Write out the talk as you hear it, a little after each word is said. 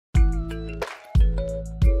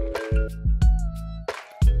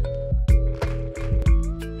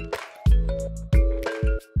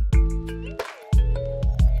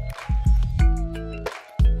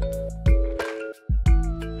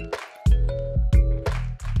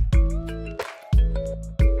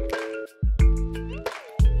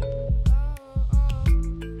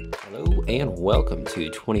and welcome to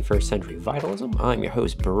 21st Century Vitalism. I'm your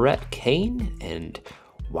host, Brett Kane, and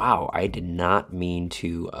wow, I did not mean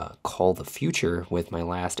to call the future with my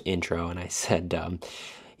last intro, and I said,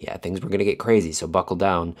 yeah, things were going to get crazy, so buckle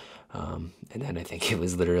down. And then I think it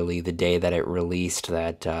was literally the day that it released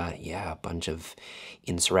that, a bunch of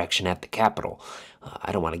insurrection at the Capitol.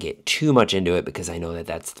 I don't want to get too much into it because I know that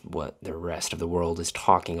that's what the rest of the world is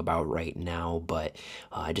talking about right now, but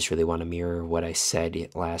I just really want to mirror what I said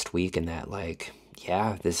last week, and that,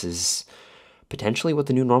 this is potentially what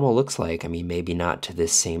the new normal looks like. I mean, maybe not to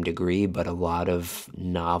this same degree, but a lot of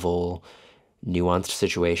novel, nuanced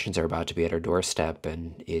situations are about to be at our doorstep,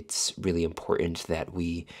 and it's really important that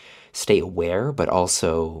we stay aware, but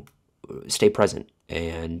also stay present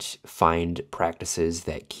and find practices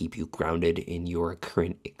that keep you grounded in your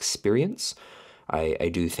current experience. I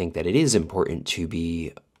do think that it is important to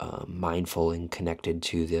be mindful and connected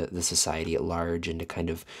to the society at large, and to kind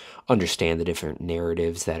of understand the different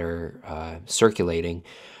narratives that are circulating.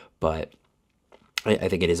 But I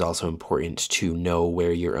think it is also important to know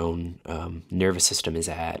where your own nervous system is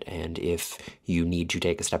at, and if you need to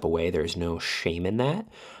take a step away, there's no shame in that.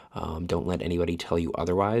 Don't let anybody tell you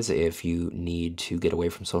otherwise. If you need to get away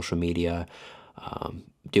from social media,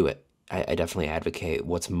 do it. I definitely advocate.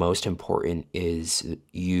 What's most important is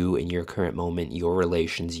you in your current moment, your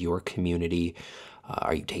relations, your community.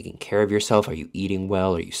 Are you taking care of yourself? Are you eating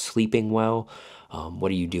well? Are you sleeping well?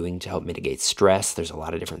 What are you doing to help mitigate stress? There's a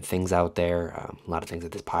lot of different things out there, a lot of things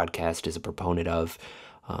that this podcast is a proponent of,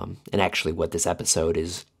 and actually what this episode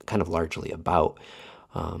is kind of largely about.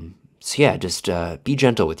 Just be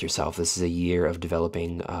gentle with yourself. This is a year of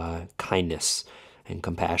developing kindness and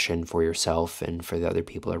compassion for yourself and for the other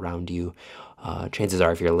people around you. Chances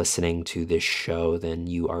are, if you're listening to this show, then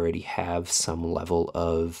you already have some level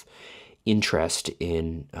of interest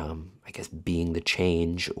in, being the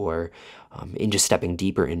change, or in just stepping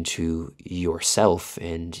deeper into yourself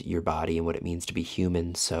and your body and what it means to be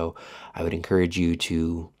human. So I would encourage you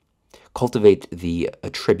to cultivate the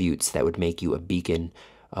attributes that would make you a beacon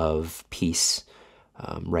of peace.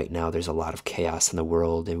 Right now, there's a lot of chaos in the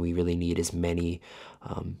world, and we really need as many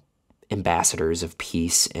ambassadors of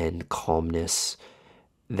peace and calmness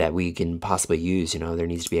that we can possibly use. There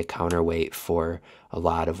needs to be a counterweight for a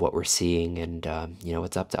lot of what we're seeing, and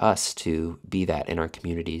it's up to us to be that in our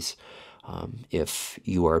communities. If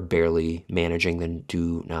you are barely managing, then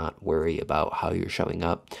do not worry about how you're showing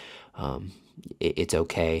up. It's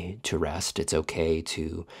okay to rest. It's okay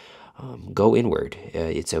to go inward.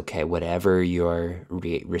 It's okay. Whatever your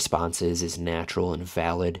response is natural and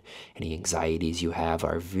valid. Any anxieties you have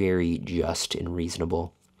are very just and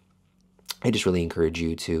reasonable. I just really encourage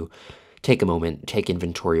you to take a moment, take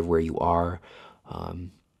inventory of where you are.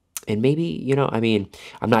 And maybe,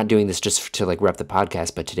 I'm not doing this just to rep the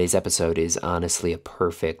podcast, but today's episode is honestly a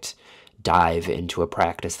perfect dive into a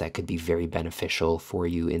practice that could be very beneficial for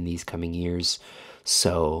you in these coming years.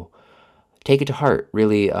 So take it to heart.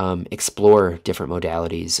 Really explore different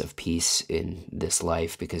modalities of peace in this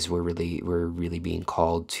life, because we're really being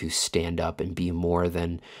called to stand up and be more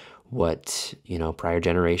than what prior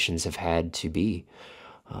generations have had to be.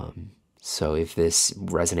 So if this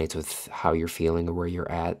resonates with how you're feeling or where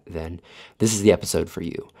you're at, then this is the episode for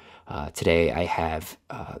you. Today I have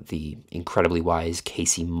the incredibly wise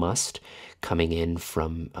Kacee Must coming in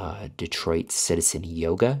from Detroit Citizen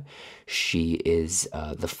Yoga. She is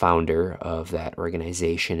the founder of that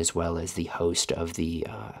organization, as well as the host of the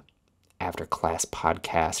After Class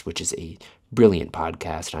podcast, which is a brilliant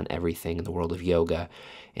podcast on everything in the world of yoga.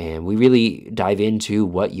 And we really dive into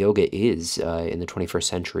what yoga is in the 21st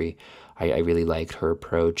century. I really liked her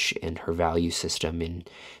approach and her value system in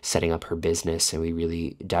setting up her business, and we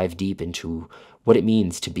really dive deep into what it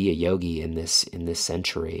means to be a yogi in this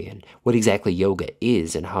century, and what exactly yoga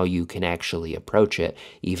is and how you can actually approach it,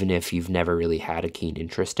 even if you've never really had a keen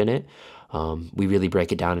interest in it. We really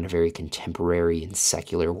break it down in a very contemporary and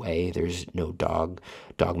secular way. There's no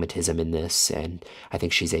dogmatism in this, and I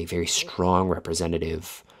think she's a very strong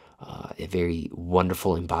representative, a very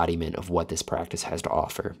wonderful embodiment of what this practice has to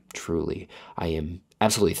offer. Truly, I am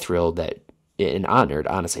absolutely thrilled and honored,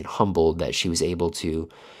 honestly, and humbled that she was able to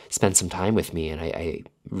spend some time with me, and I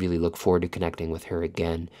really look forward to connecting with her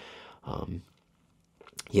again.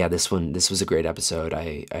 This was a great episode.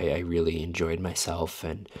 I really enjoyed myself,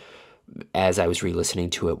 and as I was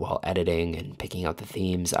re-listening to it while editing and picking out the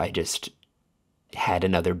themes, I just had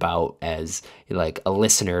another bout as a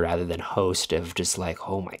listener rather than host, of just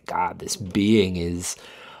oh my God, this being is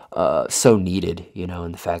so needed,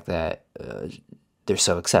 and the fact that they're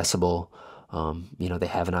so accessible. They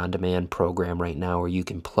have an on-demand program right now where you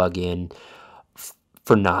can plug in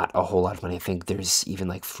for not a whole lot of money. I think there's even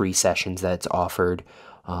like free sessions that's offered.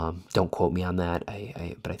 Don't quote me on that.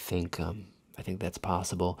 But I think that's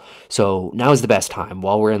possible. So now is the best time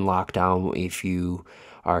while we're in lockdown. If you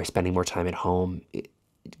are spending more time at home,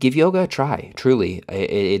 give yoga a try. Truly,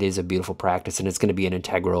 it is a beautiful practice, and it's going to be an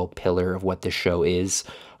integral pillar of what this show is.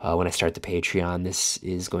 When I start the Patreon, this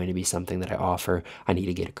is going to be something that I offer. I need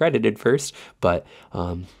to get accredited first, but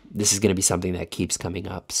this is going to be something that keeps coming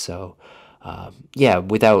up. So, yeah,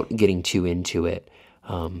 without getting too into it,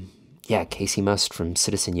 yeah, Kacee Must from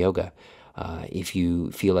Citizen Yoga. If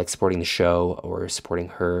you feel like supporting the show or supporting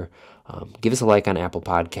her, give us a like on Apple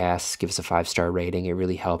Podcasts. Give us a 5-star rating. It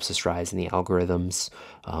really helps us rise in the algorithms.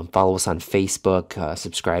 Follow us on Facebook.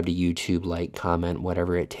 Subscribe to YouTube. Like, comment,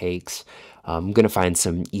 whatever it takes. I'm going to find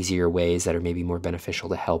some easier ways that are maybe more beneficial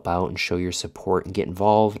to help out and show your support and get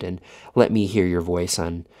involved and let me hear your voice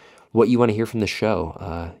on what you want to hear from the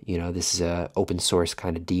show. This is a open source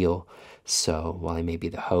kind of deal. So while I may be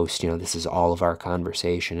the host, this is all of our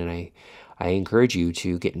conversation, and I encourage you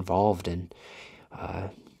to get involved and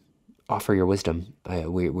offer your wisdom.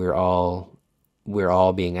 We're all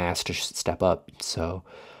being asked to step up. So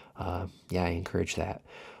yeah, I encourage that.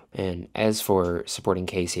 And as for supporting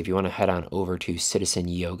Kacee, if you want to head on over to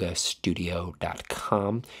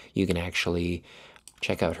citizenyogastudio.com, you can actually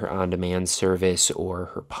check out her on-demand service or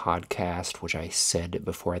her podcast, which I said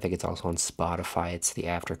before. I think it's also on Spotify. It's the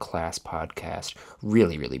After Class podcast.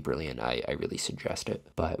 Really, really brilliant. I really suggest it.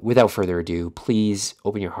 But without further ado, please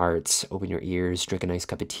open your hearts, open your ears, drink a nice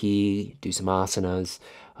cup of tea, do some asanas.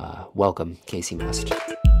 Welcome, Kacee Must.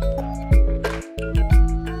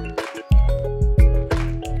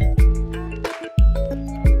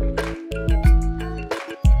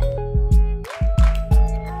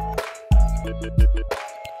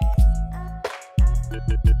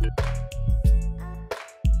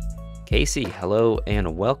 Kacee, hello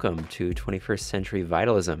and welcome to 21st Century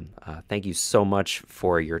Vitalism. Thank you so much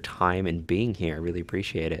for your time and being here. I really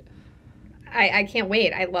appreciate it. I can't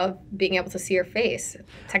wait. I love being able to see your face.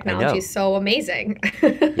 Technology is so amazing.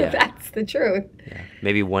 Yeah. That's the truth. Yeah.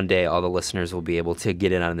 Maybe one day all the listeners will be able to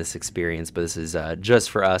get in on this experience, but this is just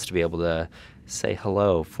for us to be able to say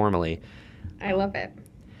hello formally. I love it.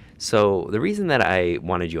 So the reason that I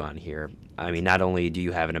wanted you on here, I mean, not only do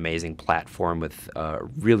you have an amazing platform with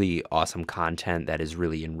really awesome content that is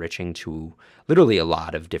really enriching to literally a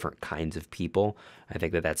lot of different kinds of people. I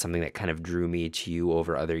think that that's something that kind of drew me to you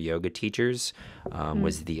over other yoga teachers,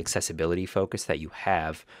 was the accessibility focus that you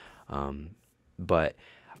have. But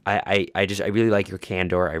I really like your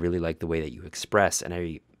candor. I really like the way that you express, and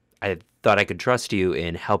I thought I could trust you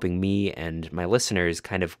in helping me and my listeners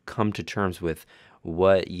kind of come to terms with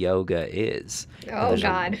what yoga is. Oh,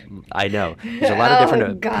 God. I know. There's a lot of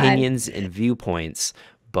different opinions and viewpoints,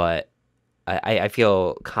 but I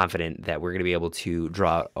feel confident that we're going to be able to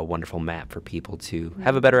draw a wonderful map for people to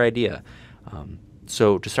have a better idea.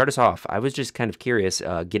 So to start us off, I was just kind of curious,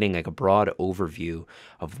 getting like a broad overview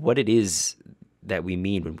of what it is that we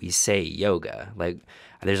mean when we say yoga. Like,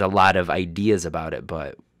 there's a lot of ideas about it,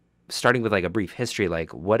 but starting with like a brief history,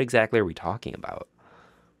 like what exactly are we talking about?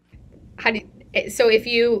 So if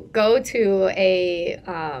you go to a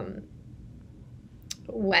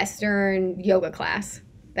Western yoga class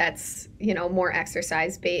that's, more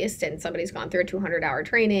exercise based and somebody's gone through a 200-hour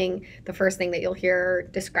training, the first thing that you'll hear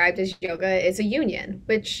described as yoga is a union,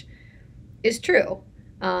 which is true.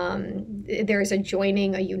 There's a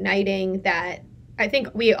joining, a uniting that I think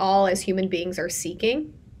we all as human beings are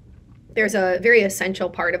seeking. There's a very essential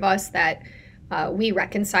part of us that we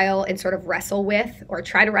reconcile and sort of wrestle with, or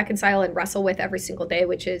try to reconcile and wrestle with every single day,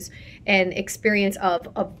 which is an experience of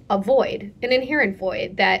a void, an inherent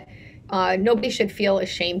void that nobody should feel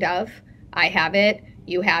ashamed of. I have it,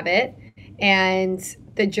 you have it. And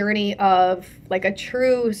the journey of like a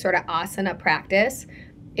true sort of asana practice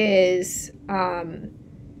is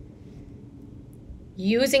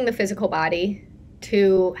using the physical body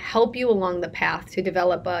to help you along the path to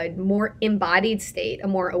develop a more embodied state, a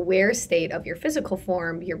more aware state of your physical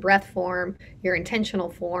form, your breath form, your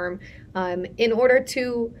intentional form, in order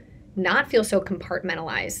to not feel so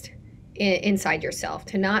compartmentalized inside yourself,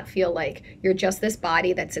 to not feel like you're just this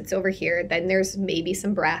body that sits over here, then there's maybe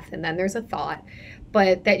some breath, and then there's a thought,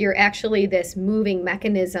 but that you're actually this moving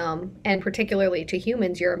mechanism, and particularly to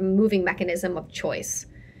humans, you're a moving mechanism of choice.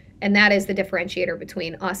 And that is the differentiator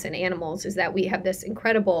between us and animals, is that we have this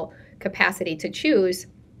incredible capacity to choose.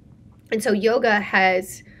 And so yoga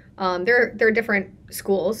has, there are different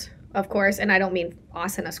schools, of course, and I don't mean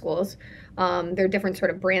asana schools. There are different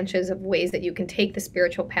sort of branches of ways that you can take the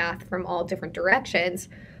spiritual path from all different directions,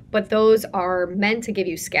 but those are meant to give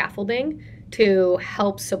you scaffolding to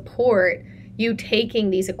help support you taking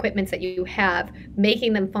these equipments that you have,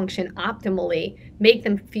 making them function optimally, make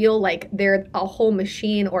them feel like they're a whole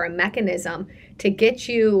machine or a mechanism to get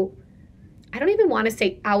you, I don't even want to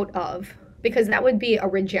say out of, because that would be a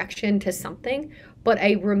rejection to something, but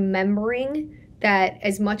a remembering that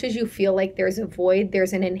as much as you feel like there's a void,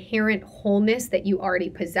 there's an inherent wholeness that you already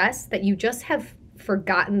possess that you just have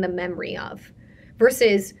forgotten the memory of,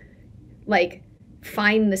 versus like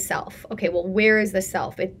find the self. Okay, well, where is the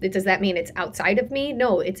self? Does that mean it's outside of me?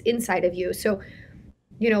 No, it's inside of you. So,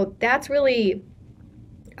 that's really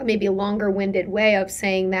maybe a longer-winded way of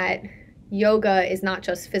saying that yoga is not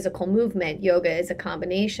just physical movement. Yoga is a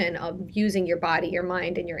combination of using your body, your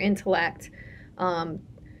mind, and your intellect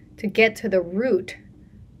to get to the root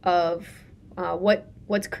of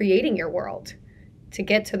what's creating your world, to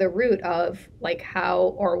get to the root of like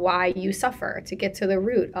how or why you suffer, to get to the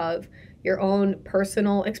root of your own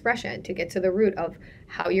personal expression, to get to the root of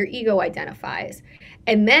how your ego identifies.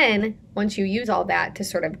 And then once you use all that, to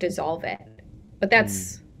sort of dissolve it. But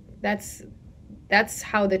that's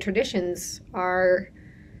how the traditions are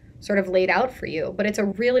sort of laid out for you. But it's a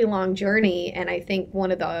really long journey, and I think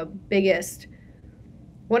a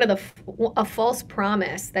false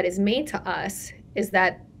promise that is made to us is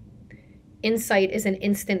that insight is an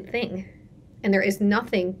instant thing, and there is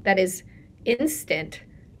nothing that is instant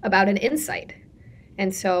about an insight.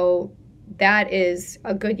 And so that is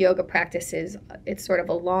a good yoga practice. It's sort of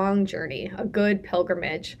a long journey, a good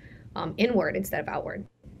pilgrimage inward instead of outward.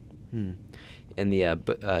 In the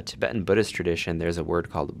Tibetan Buddhist tradition, there's a word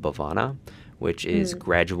called bhavana, which is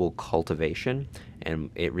gradual cultivation, and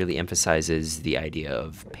it really emphasizes the idea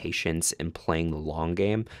of patience and playing the long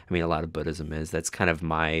game. I mean, a lot of Buddhism is. That's kind of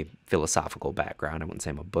my philosophical background. I wouldn't say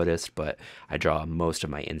I'm a Buddhist, but I draw most of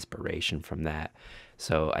my inspiration from that.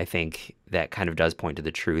 So I think that kind of does point to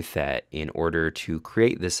the truth that in order to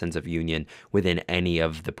create this sense of union within any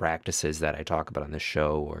of the practices that I talk about on the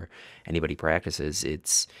show or anybody practices,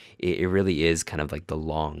 it really is kind of like the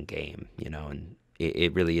long game, and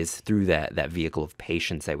it really is through that vehicle of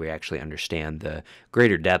patience that we actually understand the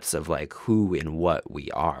greater depths of like who and what we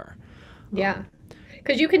are. Yeah.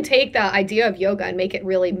 Because you can take the idea of yoga and make it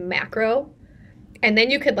really macro, and then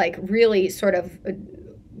you could like really sort of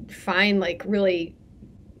find like really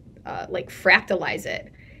like fractalize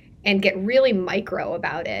it and get really micro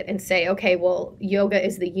about it and say, okay, well, yoga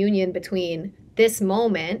is the union between this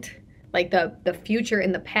moment, like the future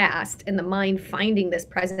and the past, and the mind finding this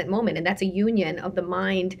present moment. And that's a union of the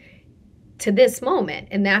mind to this moment.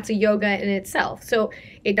 And that's a yoga in itself. So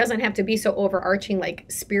it doesn't have to be so overarching, like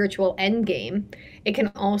spiritual end game. It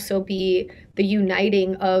can also be the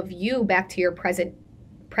uniting of you back to your present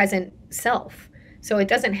self. So it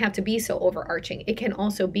doesn't have to be so overarching. It can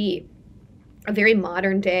also be a very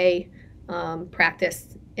modern day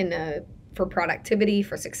practice for productivity,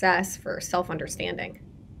 for success, for self-understanding.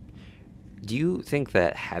 Do you think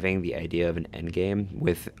that having the idea of an end game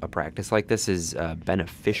with a practice like this is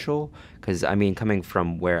beneficial? Because, I mean, coming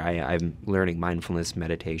from where I'm learning mindfulness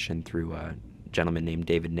meditation through a gentleman named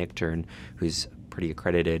David Nichtern, who's pretty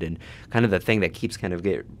accredited, and kind of the thing that keeps kind of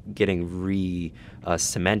getting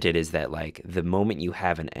cemented is that like the moment you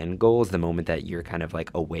have an end goal is the moment that you're kind of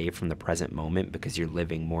like away from the present moment because you're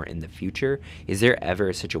living more in the future. Is there ever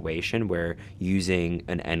a situation where using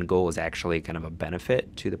an end goal is actually kind of a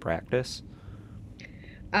benefit to the practice?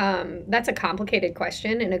 That's a complicated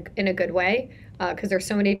question in a good way, because there's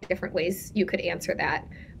so many different ways you could answer that.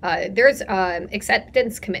 There's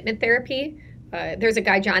acceptance commitment therapy. There's a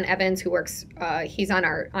guy, John Evans, who works, he's on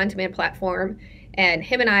our on-demand platform, and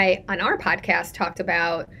him and I on our podcast talked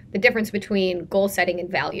about the difference between goal setting and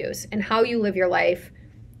values and how you live your life.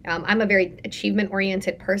 I'm a very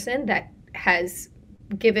achievement-oriented person that has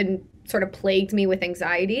sort of plagued me with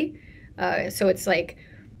anxiety. So it's like,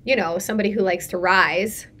 somebody who likes to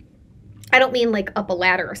rise. I don't mean like up a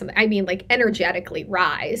ladder or something. I mean like energetically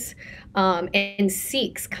rise and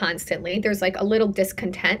seeks constantly. There's like a little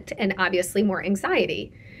discontent and obviously more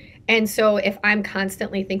anxiety. And so if I'm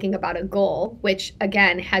constantly thinking about a goal, which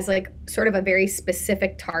again has like sort of a very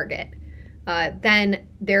specific target, then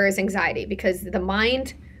there is anxiety, because the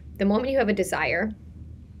moment you have a desire,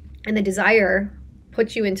 and the desire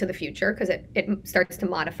puts you into the future because it starts to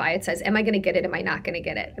modify. It says, am I going to get it? Am I not going to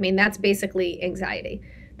get it? I mean, that's basically anxiety.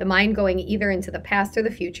 The mind going either into the past or the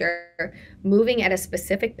future, moving at a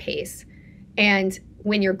specific pace. And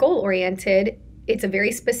when you're goal-oriented, it's a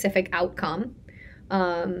very specific outcome.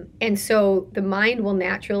 And so the mind will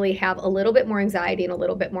naturally have a little bit more anxiety and a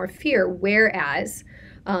little bit more fear. Whereas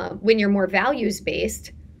when you're more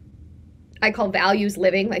values-based, I call values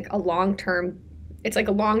living like it's like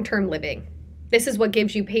a long-term living. This is what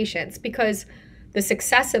gives you patience, because the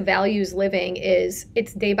success of values living is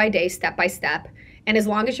it's day by day, step by step. And as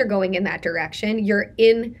long as you're going in that direction, you're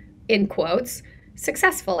in quotes,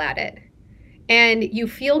 successful at it. And you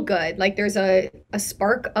feel good. Like there's a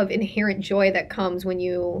spark of inherent joy that comes when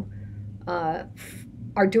you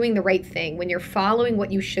are doing the right thing, when you're following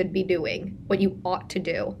what you should be doing, what you ought to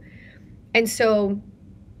do. And so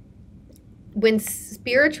when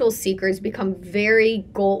spiritual seekers become very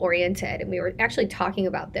goal oriented, and we were actually talking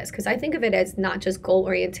about this because I think of it as not just goal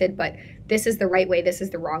oriented, but this is the right way, this is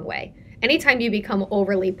the wrong way. Anytime you become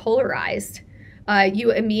overly polarized,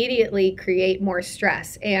 you immediately create more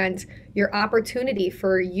stress, and your opportunity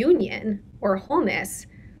for union or wholeness,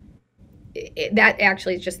 that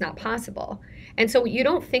actually is just not possible. And so you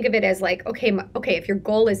don't think of it as like, okay, if your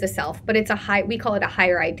goal is the self, but we call it a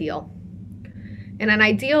higher ideal. And an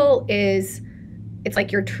ideal it's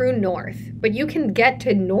like your true north, but you can get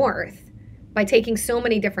to north by taking so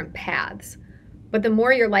many different paths. But the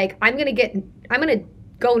more you're like, I'm going to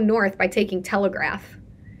go north by taking telegraph.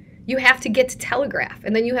 You have to get to telegraph.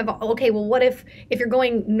 And then you have, okay, well, what if you're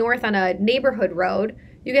going north on a neighborhood road,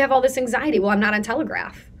 you have all this anxiety. Well, I'm not on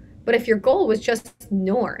telegraph. But if your goal was just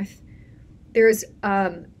north, there's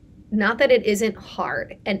not that it isn't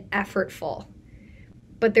hard and effortful,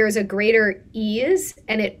 but there's a greater ease,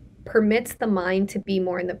 and it permits the mind to be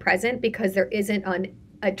more in the present because there isn't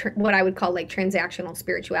what I would call like transactional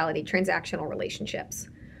spirituality, transactional relationships.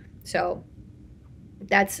 So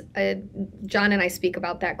that's John and I speak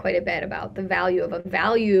about that quite a bit, about the value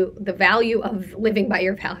of living by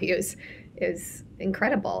your values is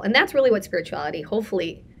incredible. And that's really what spirituality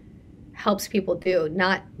hopefully helps people do,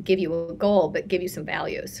 not give you a goal, but give you some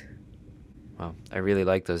values. Well, I really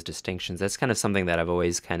like those distinctions. That's kind of something that I've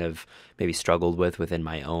always kind of maybe struggled with within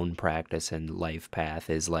my own practice and life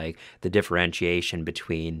path, is like the differentiation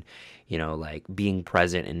between, like being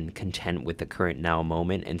present and content with the current now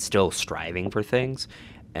moment and still striving for things.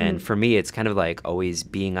 And for me, it's kind of like always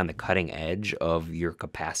being on the cutting edge of your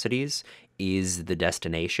capacities is the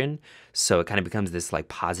destination. So it kind of becomes this like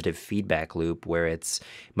positive feedback loop where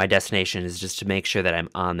my destination is just to make sure that I'm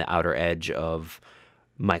on the outer edge of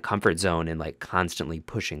my comfort zone and like constantly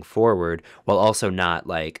pushing forward, while also not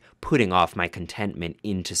like putting off my contentment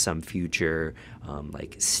into some future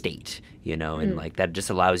like state, and like that just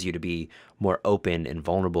allows you to be more open and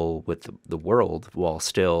vulnerable with the world while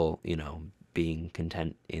still, being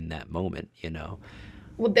content in that moment.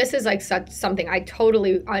 Well, this is like something I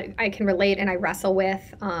can relate and I wrestle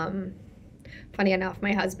with. Funny enough,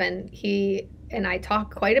 my husband, he and I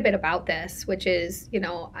talk quite a bit about this, which is,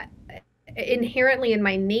 inherently in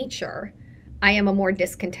my nature, I am a more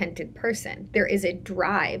discontented person. There is a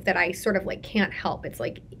drive that I sort of like can't help. It's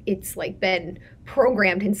like been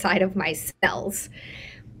programmed inside of my cells.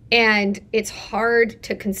 And it's hard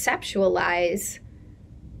to conceptualize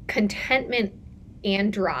contentment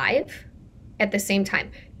and drive at the same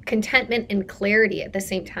time, contentment and clarity at the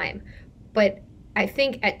same time. But I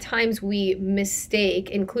think at times we mistake,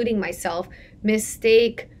 including myself,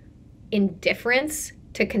 indifference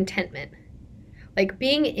to contentment. Like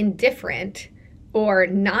being indifferent or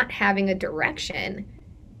not having a direction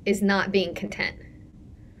is not being content.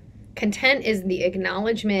 Content is the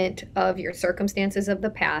acknowledgement of your circumstances of the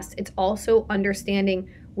past. It's also understanding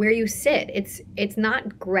where you sit. It's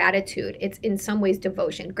not gratitude. It's in some ways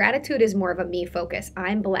devotion. Gratitude is more of a me focus.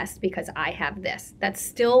 I'm blessed because I have this. That's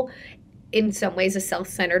still in some ways a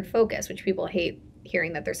self-centered focus, which people hate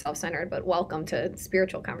hearing that they're self-centered, but welcome to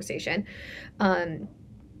spiritual conversation.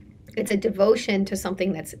 It's a devotion to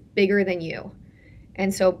something that's bigger than you.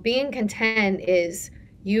 And so being content is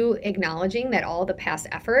you acknowledging that all the past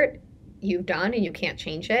effort you've done and you can't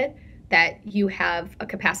change it, that you have a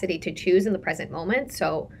capacity to choose in the present moment.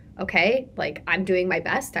 So, okay, like I'm doing my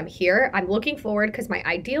best. I'm here. I'm looking forward because my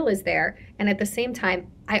ideal is there. And at the same time,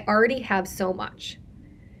 I already have so much.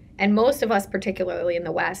 And most of us, particularly in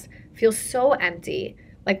the West, feel so empty,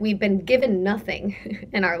 like we've been given nothing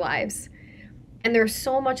in our lives. And there's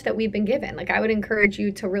so much that we've been given. Like I would encourage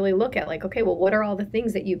you to really look at like, okay, well, what are all the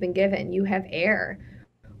things that you've been given? You have air.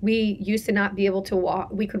 We used to not be able to walk.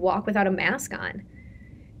 We could walk without a mask on.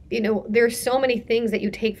 There's so many things that you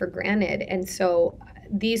take for granted. And so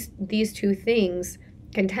these two things,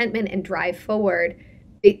 contentment and drive forward,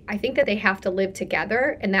 I think that they have to live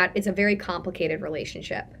together, and that is a very complicated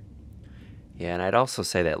relationship. Yeah, and I'd also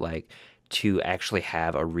say that like to actually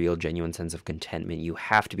have a real genuine sense of contentment, you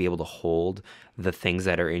have to be able to hold the things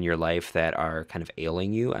that are in your life that are kind of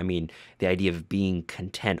ailing you. I mean, the idea of being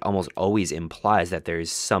content almost always implies that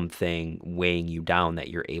there's something weighing you down that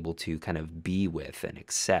you're able to kind of be with and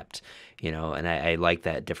accept, and I like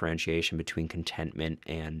that differentiation between contentment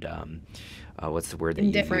and what's the word that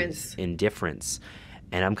you use? Indifference.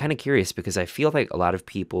 And I'm kind of curious because I feel like a lot of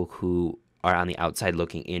people who are on the outside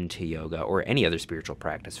looking into yoga or any other spiritual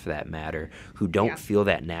practice for that matter, who don't feel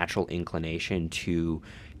that natural inclination to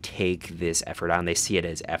take this effort on. They see it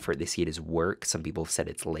as effort. They see it as work. Some people have said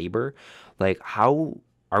it's labor. Like, how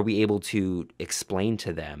are we able to explain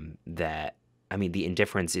to them that, I mean, the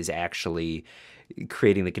indifference is actually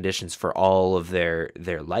creating the conditions for all of their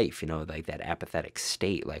life, like that apathetic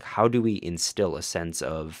state? Like, how do we instill a sense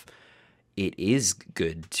of it is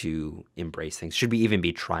good to embrace things? Should we even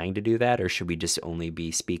be trying to do that, or should we just only be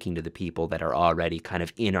speaking to the people that are already kind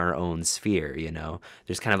of in our own sphere?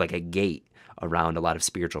 There's kind of like a gate around a lot of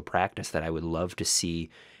spiritual practice that I would love to see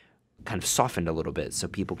kind of softened a little bit so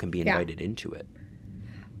people can be invited into it.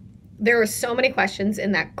 There are so many questions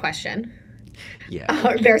in that question.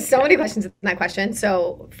 Yeah. There are so many questions in that question.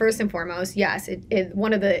 So first and foremost, yes,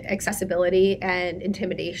 one of the accessibility and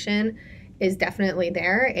intimidation is definitely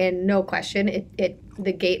there, and no question,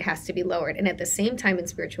 the gate has to be lowered. And at the same time, in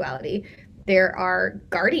spirituality, there are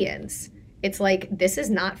guardians. It's like, this is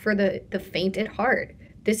not for the faint at heart.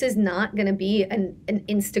 This is not going to be an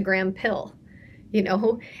Instagram pill,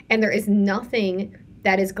 and there is nothing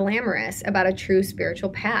that is glamorous about a true spiritual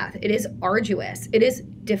path. It is arduous. It is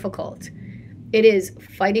difficult. It is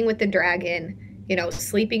fighting with the dragon,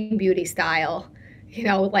 Sleeping Beauty style,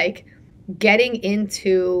 like getting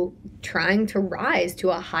into trying to rise to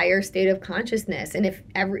a higher state of consciousness. And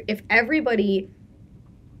if everybody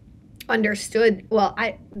understood,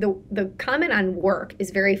 the comment on work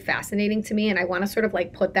is very fascinating to me, and I want to sort of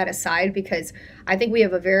like put that aside, because I think we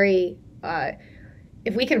have a very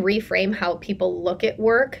if we can reframe how people look at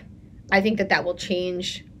work, I think that will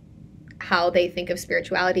change how they think of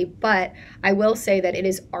spirituality. But I will say that it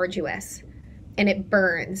is arduous, and it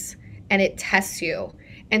burns, and it tests you.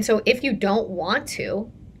 And so if you don't want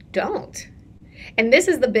to, don't. And this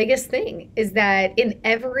is the biggest thing, is that in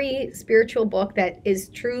every spiritual book that is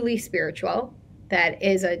truly spiritual, that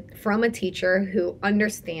is from a teacher who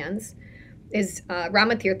understands, is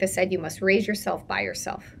Ramatirtha said, you must raise yourself by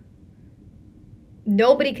yourself.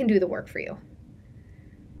 Nobody can do the work for you.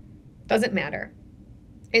 Doesn't matter.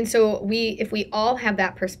 And so if we all have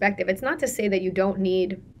that perspective, it's not to say that you don't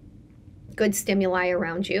need good stimuli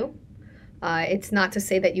around you. It's not to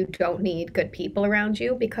say that you don't need good people around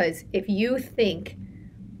you, because if you think,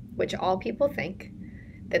 which all people think,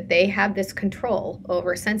 that they have this control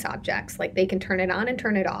over sense objects, like they can turn it on and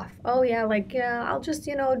turn it off. Oh yeah, I'll just,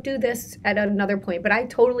 do this at another point, but I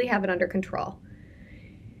totally have it under control.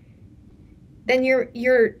 Then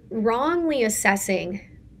you're wrongly assessing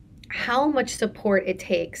how much support it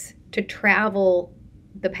takes to travel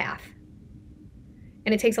the path.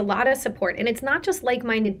 And it takes a lot of support. And it's not just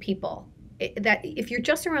like-minded people. That if you're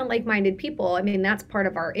just around like-minded people, I mean, that's part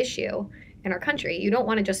of our issue in our country. You don't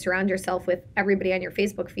want to just surround yourself with everybody on your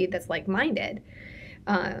Facebook feed that's like-minded.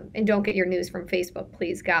 And don't get your news from Facebook,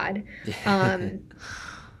 please, God.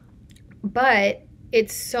 But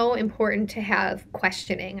it's so important to have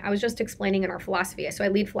questioning. I was just explaining in our philosophy. So I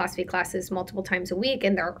lead philosophy classes multiple times a week,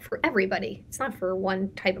 and they're for everybody. It's not for one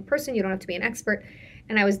type of person. You don't have to be an expert.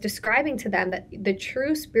 And I was describing to them that the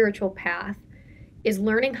true spiritual path is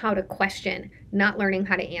learning how to question, not learning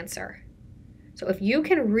how to answer. So if you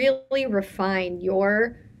can really refine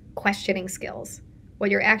your questioning skills,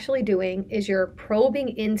 what you're actually doing is you're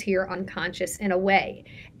probing into your unconscious in a way.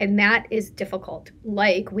 And that is difficult.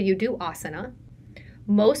 Like when you do asana,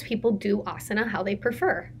 most people do asana how they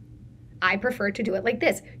prefer. I prefer to do it like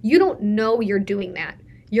this. You don't know you're doing that.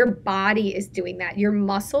 Your body is doing that. Your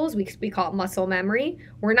muscles, we call it muscle memory.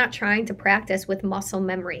 We're not trying to practice with muscle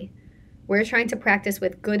memory. We're trying to practice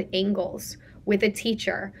with good angles, with a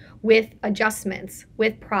teacher, with adjustments,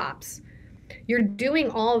 with props. You're doing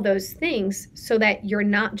all of those things so that you're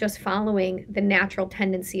not just following the natural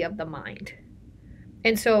tendency of the mind.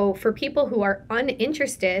 And so for people who are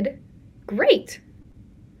uninterested, great.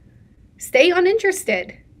 Stay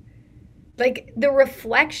uninterested. Like the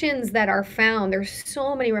reflections that are found, there's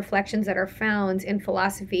so many reflections that are found in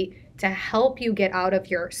philosophy to help you get out of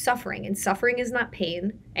your suffering. And suffering is not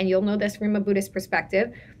pain. And you'll know this from a Buddhist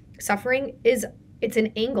perspective. Suffering it's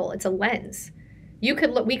an angle, it's a lens. We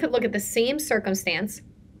could look at the same circumstance,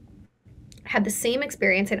 had the same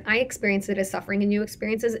experience, and I experience it as suffering, and you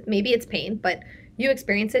experience it, maybe it's pain, but you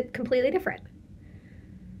experience it completely different.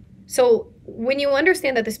 So when you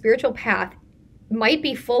understand that the spiritual path might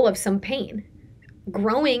be full of some pain,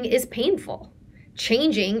 growing is painful,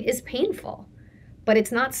 changing is painful, but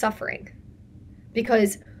it's not suffering,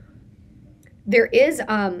 because there is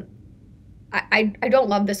I don't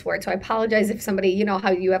love this word, so I apologize if somebody, you know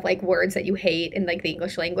how you have like words that you hate in like the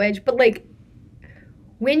English language, but like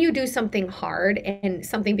when you do something hard and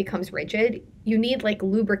something becomes rigid, you need like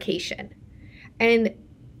lubrication. And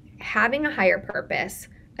having a higher purpose,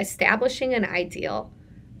 establishing an ideal,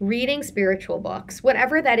 reading spiritual books,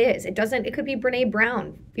 whatever that is. It could be Brene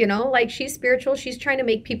Brown, you know, like she's spiritual, she's trying to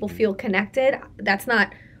make people feel connected. That's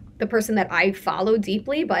not the person that I follow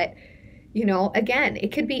deeply, but you know, again,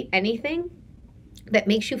 it could be anything that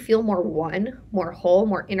makes you feel more one, more whole,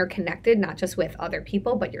 more interconnected, not just with other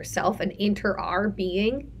people, but yourself, an inter-our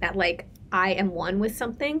being that like I am one with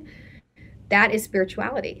something. That is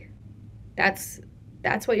spirituality. That's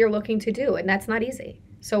what you're looking to do, and that's not easy.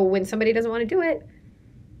 So when somebody doesn't want to do it,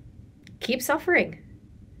 keep suffering.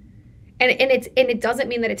 And it doesn't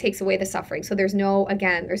mean that it takes away the suffering. So there's no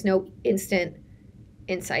instant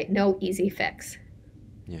insight, no easy fix.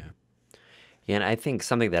 Yeah. Yeah, and I think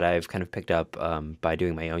something that I've kind of picked up by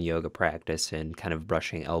doing my own yoga practice and kind of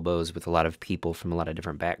brushing elbows with a lot of people from a lot of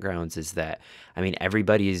different backgrounds is that, I mean,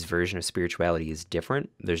 everybody's version of spirituality is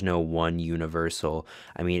different. There's no one universal.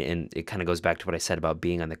 I mean, and it kind of goes back to what I said about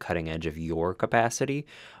being on the cutting edge of your capacity.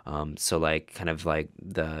 So like kind of like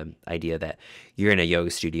the idea that you're in a yoga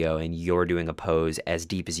studio and you're doing a pose as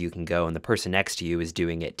deep as you can go and the person next to you is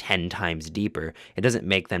doing it 10 times deeper. It doesn't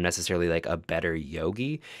make them necessarily like a better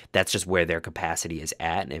yogi. That's just where their capacity is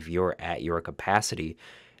at. And if you're at your capacity,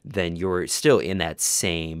 then you're still in that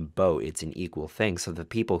same boat. It's an equal thing. So the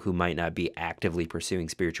people who might not be actively pursuing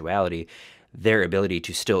spirituality, their ability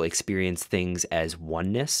to still experience things as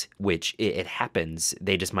oneness, which it happens,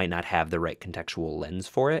 they just might not have the right contextual lens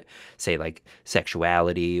for it. Say like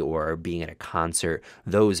sexuality or being at a concert,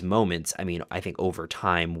 those moments, I mean, I think over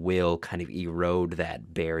time will kind of erode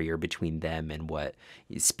that barrier between them and what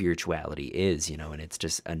spirituality is, you know, and it's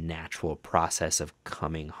just a natural process of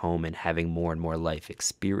coming home and having more and more life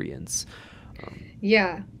experience.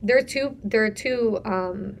 Yeah, there are two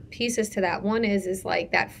pieces to that. One is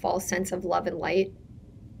like that false sense of love and light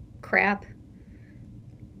crap.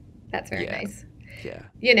 That's very Yeah, nice. yeah,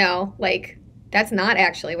 You know, like that's not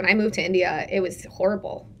actually, when I moved to India, it was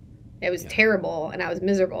horrible. It was yeah, terrible, and I was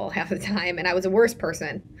miserable half the time, and I was a worse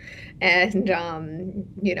person. And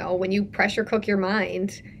you know, when you pressure cook your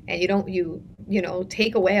mind and you know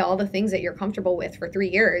take away all the things that you're comfortable with for 3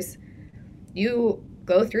 years, you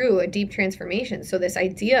go through a deep transformation. So this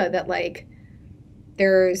idea that like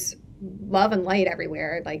there's love and light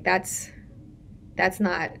everywhere, like that's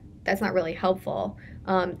not that's not really helpful.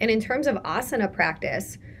 And in terms of asana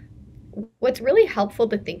practice, what's really helpful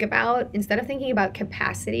to think about, instead of thinking about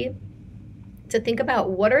capacity, to think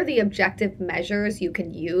about what are the objective measures you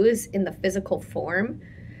can use in the physical form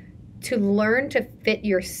to learn to fit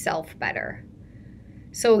yourself better.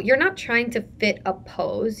 So you're not trying to fit a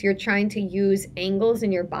pose, you're trying to use angles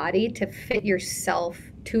in your body to fit yourself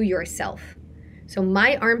to yourself. So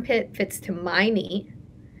my armpit fits to my knee,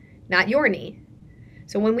 not your knee.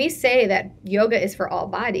 So when we say that yoga is for all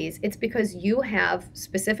bodies, it's because you have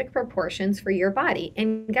specific proportions for your body.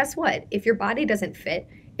 And guess what? If your body doesn't fit,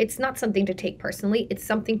 it's not something to take personally, it's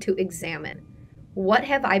something to examine. What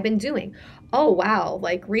have I been doing? Oh, wow.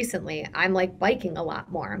 Like recently, I'm like biking a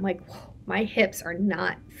lot more. I'm like, whoa, my hips are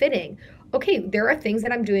not fitting. Okay, there are things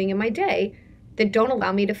that I'm doing in my day that don't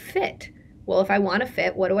allow me to fit. Well, if I want to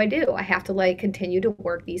fit, what do? I have to like continue to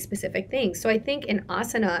work these specific things. So I think in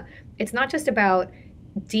asana, it's not just about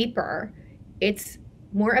deeper, it's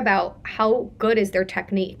more about how good is their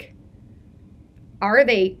technique. Are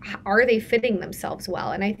they fitting themselves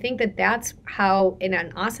well? And I think that that's how in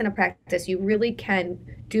an asana practice you really can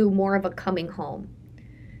do more of a coming home.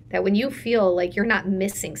 That when you feel like you're not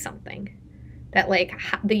missing something, that like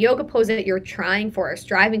the yoga pose that you're trying for or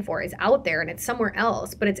striving for is out there and it's somewhere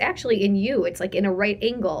else, but it's actually in you. It's like in a right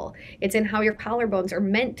angle. It's in how your collarbones are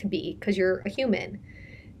meant to be because you're a human.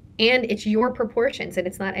 And it's your proportions and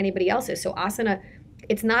it's not anybody else's. So asana,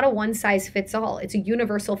 it's not a one size fits all. It's a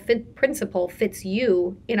universal fit principle, fits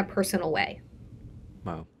you in a personal way.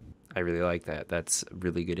 wow. I really like that. That's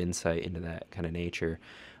really good insight into that kind of nature.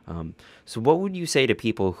 So what would you say to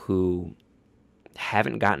people who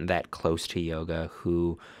haven't gotten that close to yoga,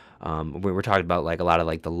 who We were talking about like a lot of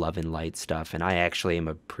like the love and light stuff, and I actually am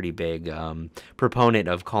a pretty big proponent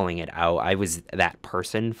of calling it out. I was that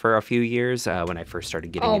person for a few years when I first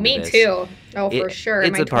started getting Oh, into me this. too. Oh, for sure. In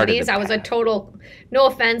It's my a part of the 20s, I was a path. total, no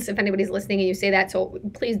offense if anybody's listening and you say that, so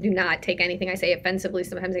please do not take anything I say offensively.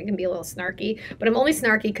 Sometimes it can be a little snarky, but I'm only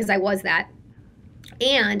snarky because I was that.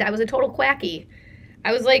 And I was a total quacky.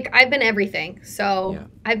 I was like, I've been everything. So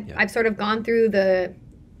Yeah, yeah, I've sort of gone through the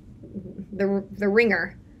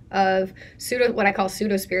ringer of what I call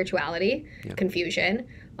pseudo spirituality, yeah, confusion,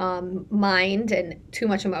 mind, and too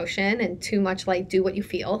much emotion, and too much like do what you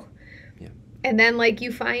feel, yeah, and then like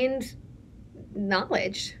you find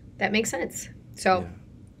knowledge that makes sense. So,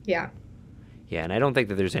 yeah. yeah, Yeah, and I don't think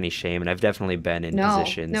that there's any shame, and I've definitely been in no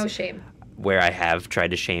positions shame. where I have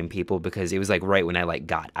tried to shame people because it was like right when I like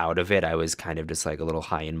got out of it, I was kind of just like a little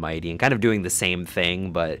high and mighty and kind of doing the same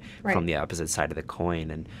thing, but from Right. the opposite side of the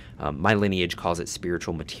coin. And my lineage calls it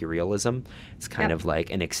spiritual materialism. It's kind Yep. of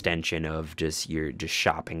like an extension of just you're just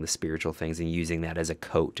shopping the spiritual things and using that as a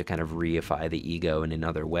coat to kind of reify the ego in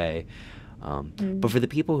another way. But Mm. for the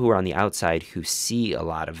people who are on the outside who see a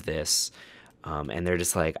lot of this, and they're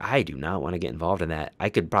just like, I do not want to get involved in that. I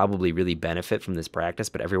could probably really benefit from this practice,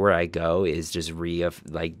 but everywhere I go is just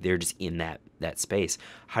like they're just in that space.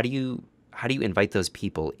 How do you invite those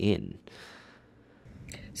people in?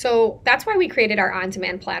 So that's why we created our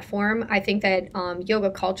on-demand platform. I think that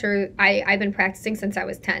yoga culture, I've been practicing since I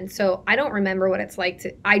was 10. So I don't remember what it's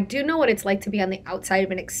like I do know what it's like to be on the outside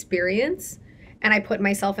of an experience. And I put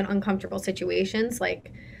myself in uncomfortable situations.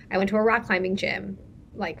 Like I went to a rock climbing gym,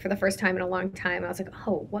 like for the first time in a long time. I was like,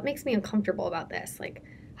 oh, what makes me uncomfortable about this? Like,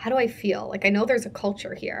 how do I feel? Like, I know there's a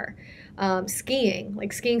culture here. Skiing,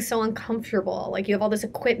 like skiing's so uncomfortable. Like you have all this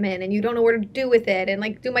equipment and you don't know what to do with it. And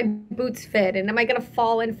like, do my boots fit? And am I going to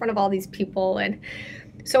fall in front of all these people? And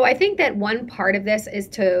so I think that one part of this is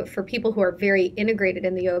for people who are very integrated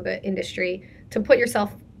in the yoga industry, to put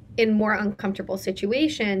yourself in more uncomfortable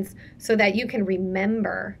situations so that you can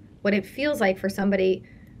remember what it feels like for somebody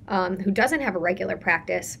who doesn't have a regular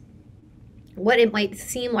practice, what it might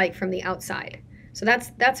seem like from the outside. So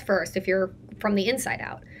that's first if you're from the inside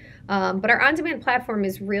out. But our on-demand platform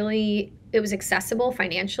it was accessible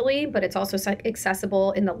financially, but it's also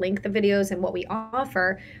accessible in the length of videos and what we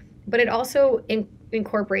offer. But it also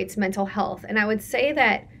incorporates mental health. And I would say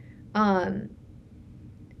that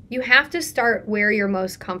you have to start where you're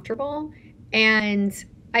most comfortable. And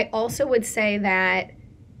I also would say that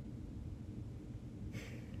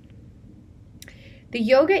the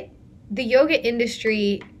yoga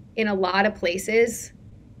industry in a lot of places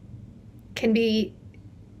can be,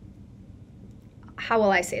 how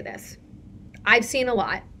will I say this? I've seen a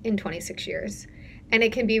lot in 26 years, and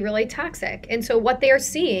it can be really toxic. And so what they're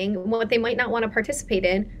seeing, what they might not want to participate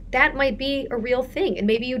in, that might be a real thing. And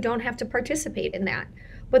maybe you don't have to participate in that.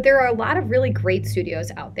 But there are a lot of really great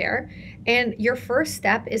studios out there. And your first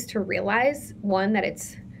step is to realize, one, that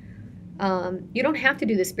you don't have to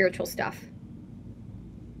do the spiritual stuff.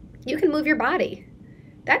 You can move your body.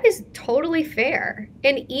 That is totally fair.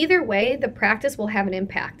 And either way, the practice will have an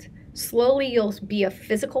impact. Slowly, you'll be a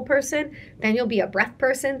physical person, then you'll be a breath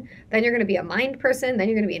person, then you're going to be a mind person, then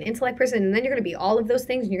you're going to be an intellect person, and then you're going to be all of those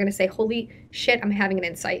things, and you're going to say, holy shit, I'm having an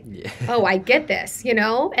insight. Yeah. Oh, I get this, you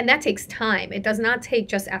know? And that takes time. It does not take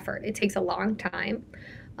just effort. It takes a long time.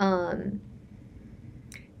 And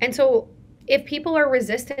so if people are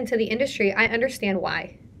resistant to the industry, I understand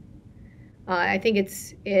why. I think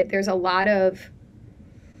there's a lot of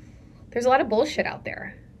bullshit out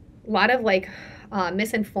there. A lot of like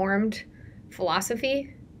misinformed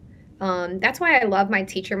philosophy. That's why I love my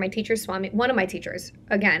teacher. My teacher, Swami, one of my teachers.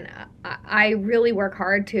 Again, I really work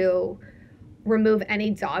hard to remove any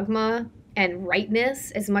dogma and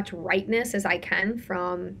rightness, as much rightness as I can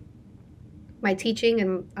from my teaching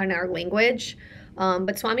and our language.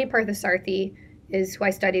 But Swami Parthasarathi is who I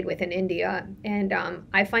studied with in India. And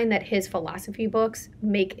I find that his philosophy books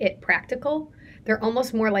make it practical. They're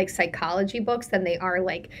almost more like psychology books than they are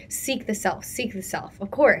like seek the self, seek the self. Of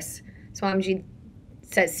course, Swamiji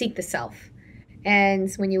says seek the self.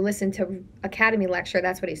 And when you listen to Academy lecture,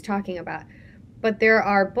 that's what he's talking about. But there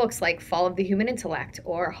are books like Fall of the Human Intellect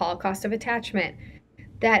or Holocaust of Attachment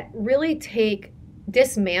that really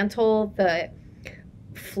dismantle the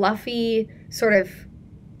fluffy sort of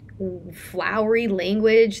flowery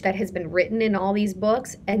language that has been written in all these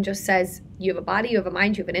books and just says you have a body, you have a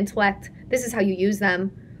mind, you have an intellect. This is how you use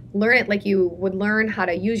them. Learn it like you would learn how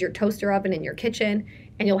to use your toaster oven in your kitchen,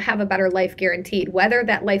 and you'll have a better life guaranteed. Whether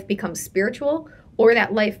that life becomes spiritual or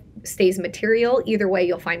that life stays material, either way,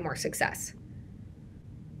 you'll find more success.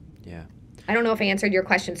 Yeah. I don't know if I answered your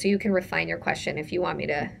question, so you can refine your question if you want me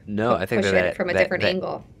to No, I think push it from a different that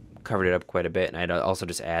angle. covered it up quite a bit. And I'd also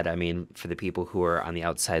just add, I mean, for the people who are on the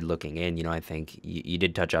outside looking in, I think you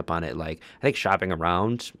did touch up on it. Like, I think shopping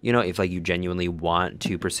around, if like you genuinely want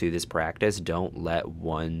to pursue this practice, don't let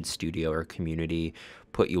one studio or community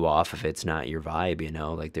put you off if it's not your vibe,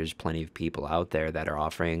 like there's plenty of people out there that are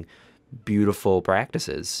offering beautiful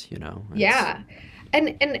practices, it's, Yeah.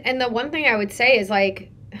 And the one thing I would say is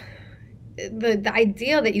like the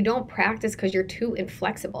idea that you don't practice because you're too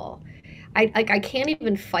inflexible. I can't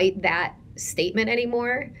even fight that statement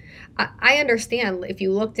anymore. I understand if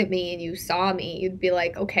you looked at me and you saw me, you'd be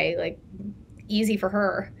like, okay, like easy for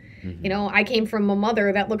her. mhm. I came from a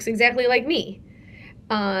mother that looks exactly like me.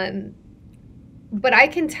 Um, but I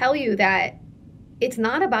can tell you that it's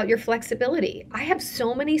not about your flexibility. I have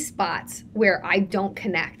so many spots where I don't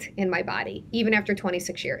connect in my body, even after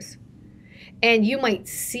 26 years. And you might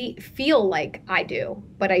feel like I do,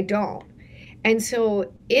 but I don't. And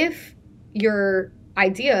so if your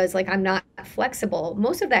idea is like I'm not flexible,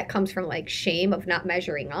 most of that comes from like shame of not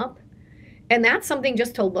measuring up. And that's something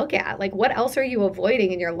just to look at. Like what else are you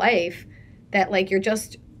avoiding in your life that like you're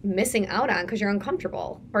just missing out on because you're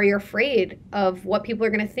uncomfortable or you're afraid of what people are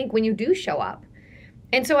going to think when you do show up.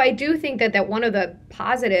 And so I do think that one of the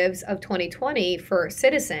positives of 2020 for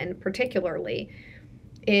Citizen particularly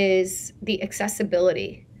is the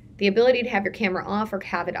accessibility, the ability to have your camera off or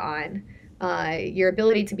have it on, your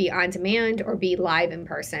ability to be on demand or be live in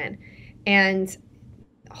person. And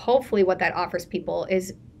hopefully what that offers people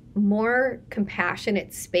is more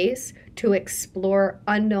compassionate space to explore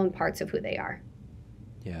unknown parts of who they are.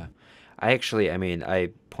 Yeah. I mean, I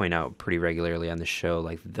point out pretty regularly on the show,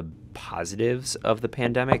 like the positives of the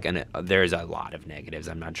pandemic, and there's a lot of negatives.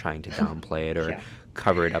 I'm not trying to downplay it or Yeah.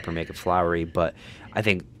 cover it up or make it flowery, but I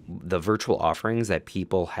think the virtual offerings that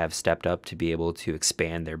people have stepped up to be able to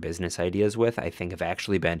expand their business ideas with, I think have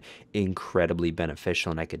actually been incredibly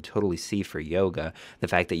beneficial. And I could totally see for yoga, the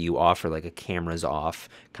fact that you offer like a cameras off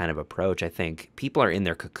kind of approach. I think people are in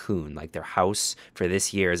their cocoon, like their house for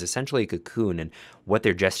this year is essentially a cocoon. And what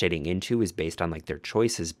they're gestating into is based on like their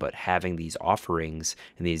choices, but having these offerings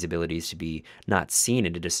and these abilities to be not seen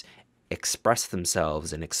and to just express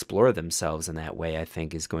themselves and explore themselves in that way, I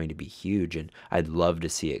think is going to be huge. And I'd love to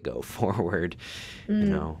see it go forward, you Mm.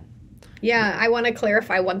 know. Yeah, I want to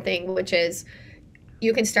clarify one thing, which is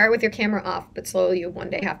you can start with your camera off, but slowly you one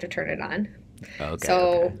day have to turn it on. Okay, okay.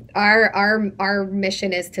 So our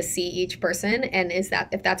mission is to see each person, and is that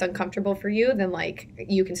if that's uncomfortable for you, then like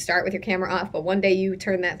you can start with your camera off, but one day you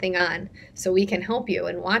turn that thing on so we can help you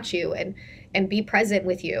and watch you and be present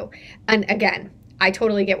with you. And again, I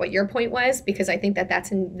totally get what your point was because I think that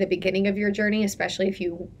that's in the beginning of your journey, especially if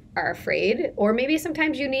you are afraid, or maybe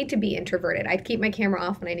sometimes you need to be introverted. I'd keep my camera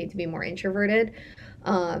off when I need to be more introverted.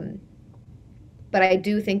 Um, but I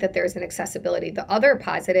do think that there's an accessibility. The other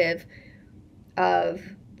positive of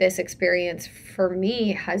this experience for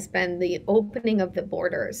me has been the opening of the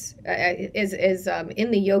borders.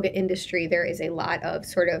 In the yoga industry, there is a lot of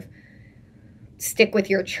sort of stick with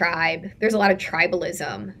your tribe. There's a lot of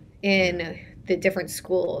tribalism Yeah. in the different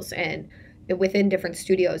schools and within different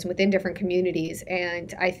studios and within different communities.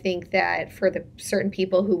 And I think that for the certain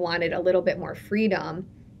people who wanted a little bit more freedom,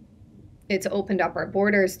 it's opened up our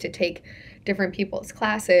borders to take different people's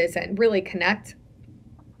classes and really connect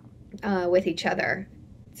with each other.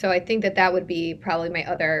 So I think that that would be probably my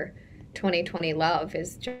other 2020 love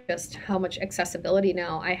is just how much accessibility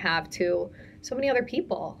now I have to so many other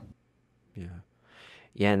people. Yeah.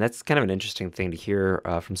 Yeah, and that's kind of an interesting thing to hear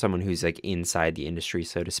from someone who's like inside the industry,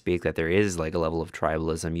 so to speak, that there is like a level of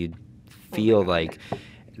tribalism. You'd Oh my feel God. like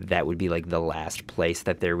that would be like the last place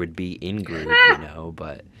that there would be in group.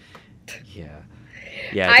 But yeah.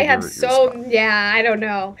 Yeah, I I think have you're spot so, yeah, I don't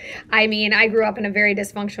know. I mean, I grew up in a very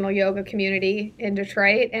dysfunctional yoga community in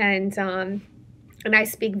Detroit, and I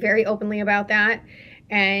speak very openly about that.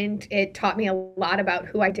 And it taught me a lot about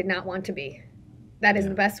who I did not want to be. That is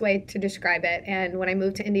the yeah. best way to describe it. And when I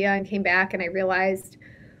moved to India and came back, and I realized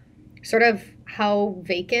sort of how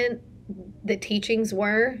vacant the teachings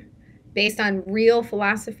were based on real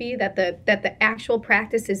philosophy that the actual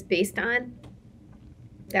practice is based on,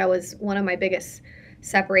 that was one of my biggest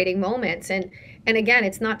separating moments. And again,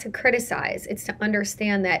 it's not to criticize, it's to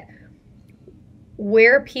understand that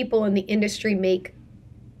where people in the industry make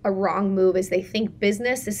a wrong move is they think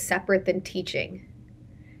business is separate than teaching.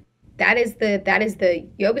 That is the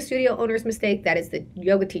yoga studio owner's mistake. That is the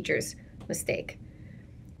yoga teacher's mistake.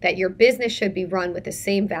 That your business should be run with the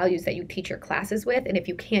same values that you teach your classes with. And if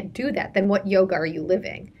you can't do that, then what yoga are you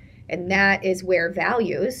living? And that is where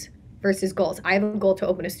values versus goals. I have a goal to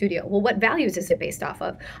open a studio. Well, what values is it based off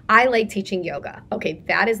of? I like teaching yoga. Okay,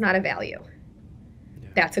 that is not a value.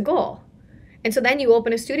 That's a goal. And so then you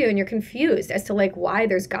open a studio and you're confused as to like why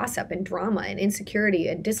there's gossip and drama and insecurity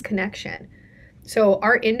and disconnection. So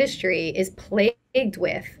our industry is plagued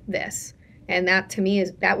with this. And that to me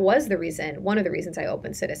was the reason, one of the reasons I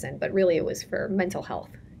opened Citizen, but really it was for mental health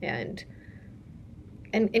and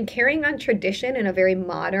carrying on tradition in a very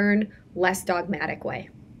modern, less dogmatic way.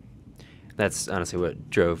 That's honestly what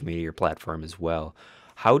drove me to your platform as well.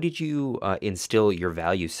 How did you instill your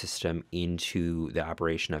value system into the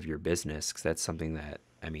operation of your business? Because that's something that,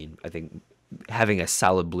 I mean, I think having a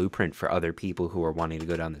solid blueprint for other people who are wanting to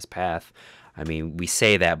go down this path, I mean, we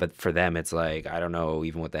say that, but for them, it's like, I don't know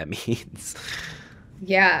even what that means.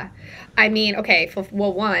 Yeah. I mean, okay,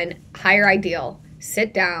 well, one, higher ideal,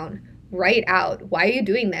 sit down, write out, why are you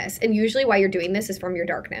doing this? And usually why you're doing this is from your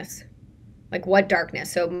darkness. Like what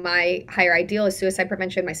darkness? So my higher ideal is suicide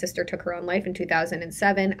prevention. My sister took her own life in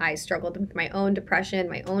 2007. I struggled with my own depression,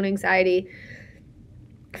 my own anxiety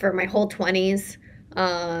for my whole 20s,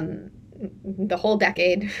 the whole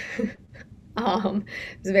decade. It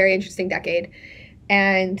was a very interesting decade.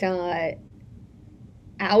 And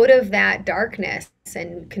out of that darkness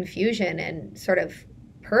and confusion and sort of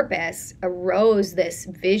purpose arose this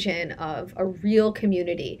vision of a real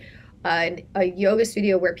community, a yoga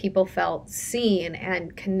studio where people felt seen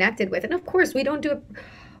and connected with. And of course, we don't do it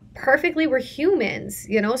perfectly. We're humans,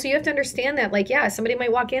 you know? So you have to understand that, like, yeah, somebody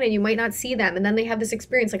might walk in and you might not see them. And then they have this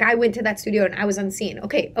experience. Like, I went to that studio and I was unseen.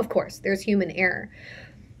 Okay, of course, there's human error.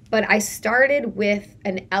 But I started with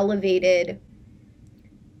an elevated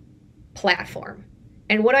platform.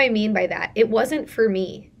 And what I mean by that, it wasn't for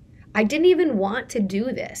me. I didn't even want to do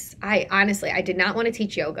this. I did not want to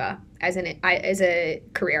teach yoga as a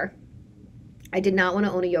career. I did not want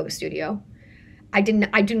to own a yoga studio. I do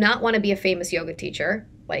not want to be a famous yoga teacher.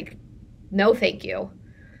 Like, no, thank you.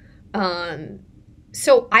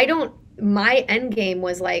 So my end game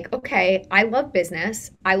was like, okay, I love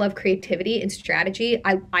business. I love creativity and strategy.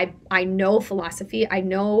 I know philosophy. I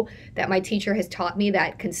know that my teacher has taught me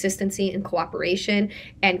that consistency and cooperation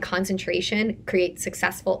and concentration create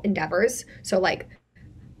successful endeavors. So like,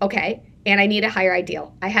 okay, and I need a higher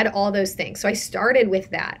ideal. I had all those things. So I started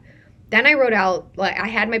with that. Then I wrote out, like, I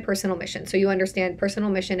had my personal mission. So you understand personal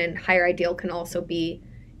mission and higher ideal can also be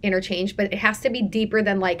interchanged, but it has to be deeper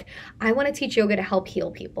than like, I want to teach yoga to help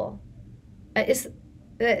heal people.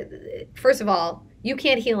 First of all, you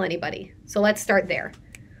can't heal anybody. So let's start there.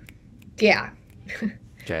 Yeah.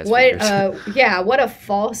 What a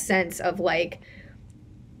false sense of like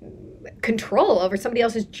control over somebody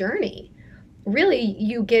else's journey. Really,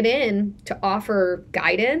 you get in to offer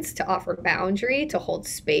guidance, to offer boundary, to hold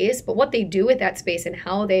space, but what they do with that space and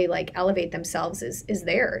how they like elevate themselves is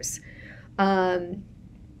theirs. And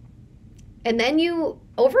then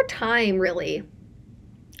over time, really,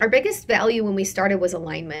 our biggest value when we started was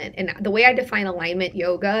alignment. And the way I define alignment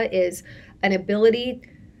yoga is an ability,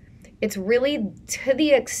 it's really to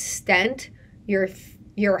the extent your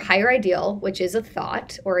higher ideal, which is a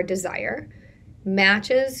thought or a desire,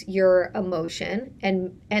 matches your emotion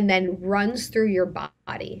and then runs through your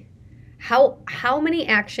body. How many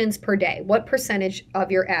actions per day? What percentage of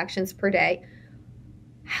your actions per day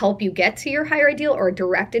help you get to your higher ideal or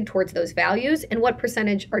directed towards those values, and what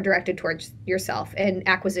percentage are directed towards yourself and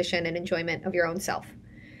acquisition and enjoyment of your own self?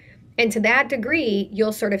 And to that degree,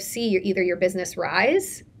 you'll sort of see either your business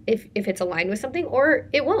rise if it's aligned with something, or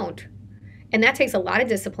it won't. And that takes a lot of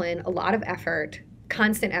discipline, a lot of effort,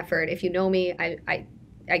 constant effort. If you know me, I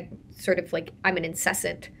sort of like, I'm an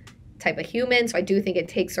incessant type of human. So I do think it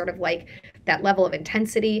takes sort of like that level of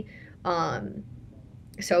intensity.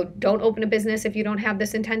 So don't open a business if you don't have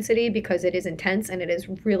this intensity, because it is intense and it is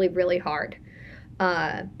really, really hard.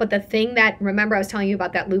 But the thing that, remember I was telling you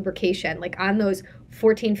about that lubrication, like on those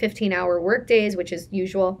 14, 15-hour work days, which is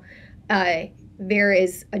usual, there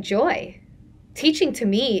is a joy. Teaching to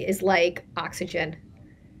me is like oxygen.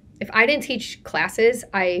 If I didn't teach classes,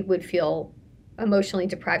 I would feel emotionally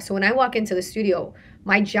deprived. So when I walk into the studio,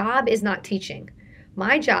 my job is not teaching.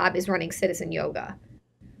 My job is running Citizen Yoga.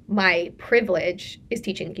 My privilege is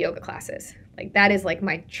teaching yoga classes. Like that is like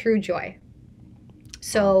my true joy.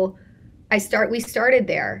 So we started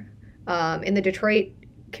there. In the Detroit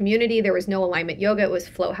community, there was no alignment yoga. It was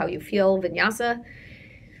flow how you feel, vinyasa.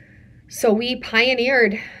 So we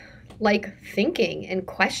pioneered like thinking and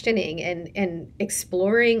questioning and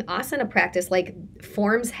exploring asana practice. Like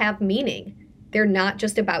forms have meaning. They're not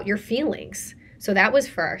just about your feelings. So that was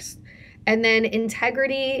first. And then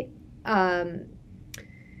integrity,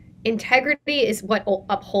 integrity is what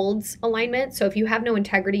upholds alignment. So if you have no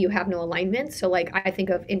integrity, you have no alignment. So like I think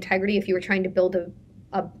of integrity, if you were trying to build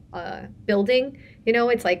a building, you know,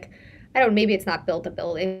 it's like, I don't know, maybe it's not built a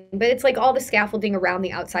building, but it's like all the scaffolding around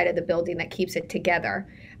the outside of the building that keeps it together.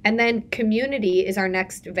 And then community is our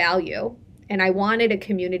next value. And I wanted a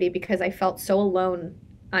community because I felt so alone,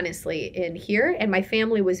 honestly, in here. And my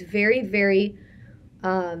family was very, very,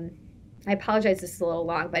 I apologize, this is a little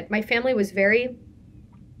long, but my family was very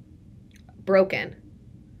broken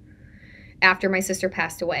after my sister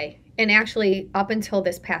passed away, and actually up until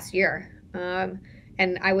this past year.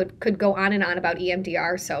 And I could go on and on about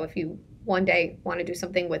EMDR. So if you one day want to do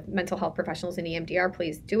something with mental health professionals in EMDR,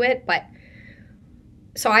 please do it. But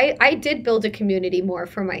so I did build a community more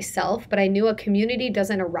for myself, but I knew a community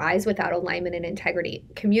doesn't arise without alignment and integrity.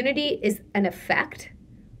 Community is an effect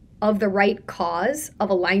of the right cause of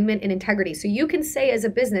alignment and integrity. So you can say as a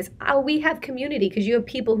business, oh, we have community because you have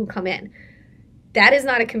people who come in. That is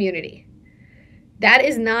not a community. That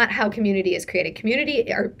is not how community is created.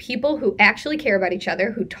 Community are people who actually care about each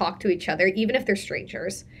other, who talk to each other, even if they're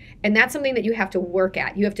strangers. And that's something that you have to work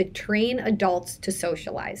at. You have to train adults to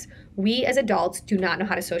socialize. We as adults do not know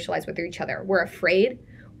how to socialize with each other. We're afraid,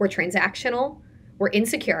 we're transactional, we're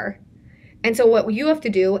insecure. And so what you have to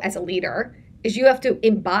do as a leader is you have to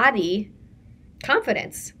embody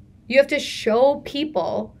confidence. You have to show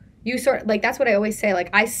people, you sort of, like, that's what I always say,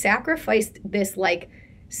 like I sacrificed this like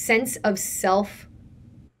sense of self,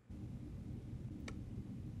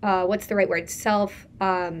 what's the right word? Self,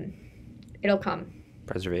 it'll come.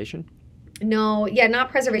 Preservation? No, yeah, not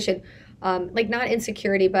preservation. Like not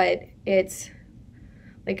insecurity, but it's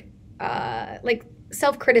like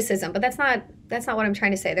self-criticism, but that's not what I'm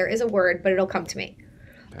trying to say. There is a word, but it'll come to me.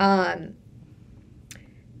 Okay.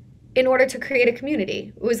 In order to create a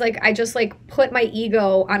community. It was like I just like put my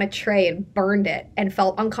ego on a tray and burned it and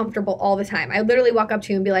felt uncomfortable all the time. I literally walk up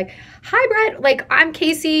to you and be like, "Hi, Brett. Like, I'm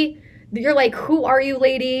Kacee." You're like, "Who are you,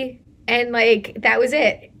 lady?" And like that was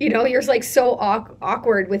it. You know, you're like so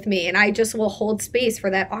awkward with me, and I just will hold space for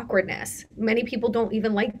that awkwardness. Many people don't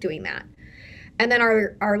even like doing that. And then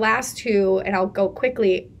our last two, and I'll go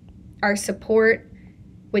quickly, are support,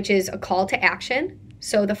 which is a call to action.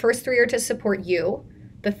 So the first three are to support you.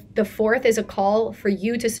 The fourth is a call for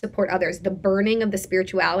you to support others, the burning of the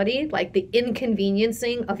spirituality, like the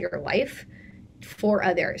inconveniencing of your life for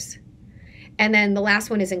others. And then the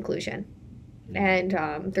last one is inclusion.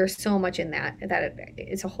 And there's so much in that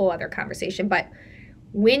it's a whole other conversation. But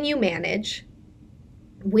when you manage,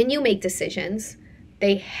 when you make decisions,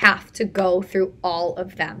 they have to go through all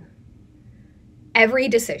of them. Every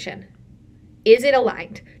decision. Is it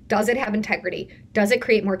aligned? Does it have integrity? Does it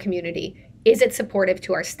create more community? Is it supportive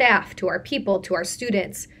to our staff, to our people, to our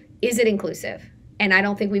students? Is it inclusive? And I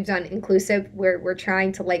don't think we've done inclusive. We're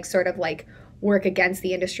trying to like sort of like work against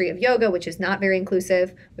the industry of yoga, which is not very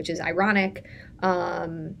inclusive, which is ironic.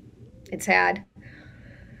 It's sad.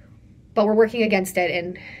 But we're working against it,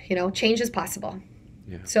 and you know, change is possible.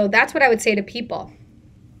 Yeah. So that's what I would say to people.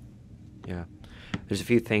 Yeah. There's a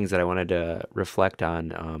few things that I wanted to reflect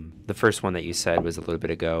on. The first one that you said was a little bit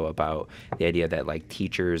ago about the idea that like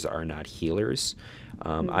teachers are not healers.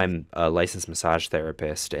 I'm a licensed massage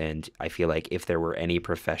therapist, and I feel like if there were any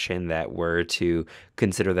profession that were to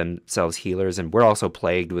consider themselves healers, and we're also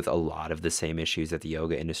plagued with a lot of the same issues that the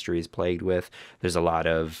yoga industry is plagued with. There's a lot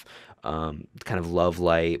of kind of love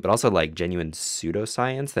light, but also like genuine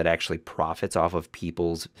pseudoscience that actually profits off of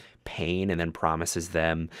people's pain and then promises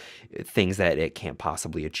them things that it can't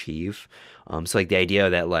possibly achieve. So like the idea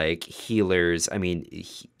that like healers, I mean,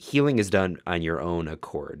 healing is done on your own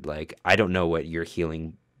accord. Like, I don't know what your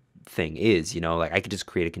healing thing is, you know, like I could just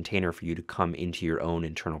create a container for you to come into your own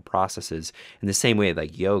internal processes in the same way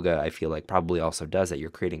like yoga, I feel like probably also does that.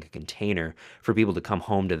 You're creating a container for people to come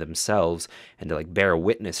home to themselves and to like bear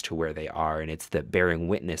witness to where they are. And it's the bearing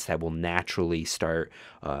witness that will naturally start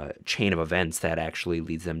a chain of events that actually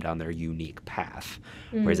leads them down their unique path.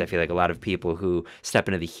 Whereas I feel like a lot of people who step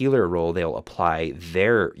into the healer role, they'll apply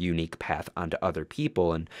their unique path onto other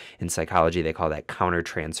people. And in psychology, they call that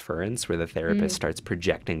countertransference, where the therapist starts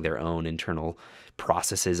projecting their own internal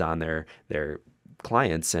processes on their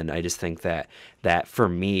clients. And I just think that for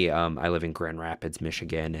me, I live in Grand Rapids,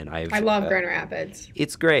 Michigan, and I love Grand Rapids.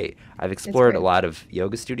 It's great. I've explored a lot of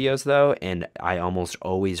yoga studios though, and I almost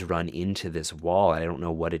always run into this wall. I don't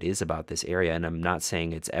know what it is about this area, and I'm not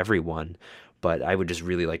saying it's everyone, but I would just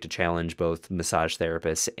really like to challenge both massage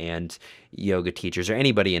therapists and yoga teachers or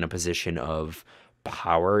anybody in a position of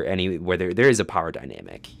power, where there is a power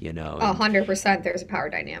dynamic, you know. 100% there's a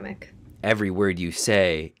power dynamic. every word you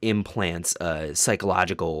say implants a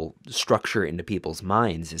psychological structure into people's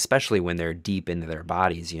minds, especially when they're deep into their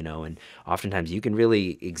bodies, you know, and oftentimes you can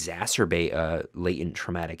really exacerbate a latent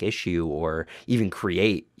traumatic issue or even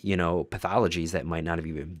create, you know, pathologies that might not have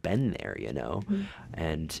even been there, you know. Mm-hmm.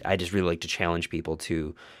 And I just really like to challenge people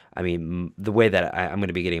to, I mean, the way that I'm going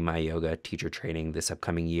to be getting my yoga teacher training this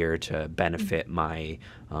upcoming year to benefit my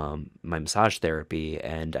my massage therapy,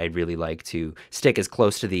 and I'd really like to stick as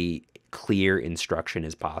close to the clear instruction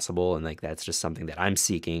as possible, and like that's just something that I'm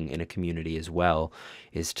seeking in a community as well,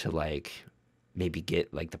 is to like maybe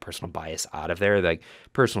get like the personal bias out of there. Like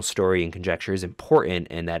personal story and conjecture is important,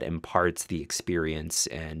 and that imparts the experience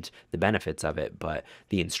and the benefits of it, but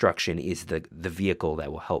the instruction is the vehicle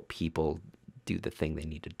that will help people do the thing they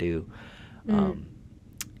need to do.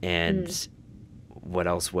 And what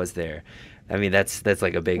else was there? I mean, that's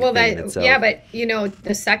like a big thing in itself. Yeah, but you know,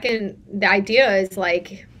 the idea is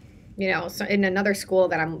like, you know, so in another school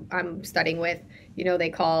that I'm studying with, you know,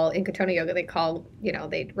 they call in Katona yoga,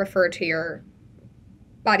 they refer to your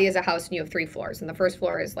body as a house, and you have 3 floors, and the first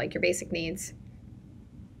floor is like your basic needs.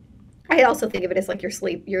 I also think of it as like your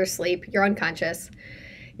sleep, your unconscious.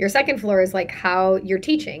 Your second floor is like how you're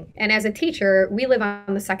teaching. And as a teacher, we live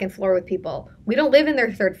on the second floor with people. We don't live in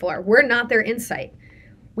their third floor. We're not their insight.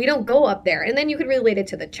 We don't go up there. And then you could relate it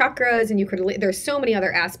to the chakras, and there's so many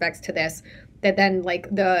other aspects to this that then like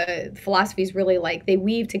the philosophies really like they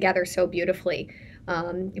weave together so beautifully.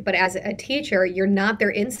 But as a teacher, you're not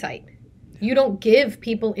their insight. You don't give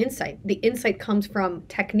people insight. The insight comes from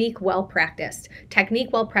technique well practiced.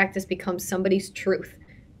 Technique well practiced becomes somebody's truth.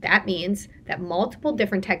 That means that multiple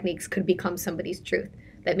different techniques could become somebody's truth.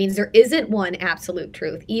 That means there isn't one absolute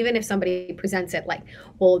truth, even if somebody presents it like,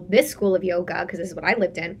 well, this school of yoga, because this is what I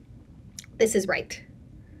lived in, this is right.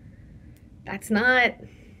 That's not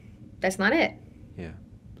it. Yeah.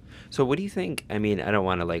 So what do you think, I mean, I don't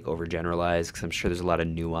want to like overgeneralize because I'm sure there's a lot of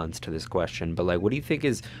nuance to this question, but like what do you think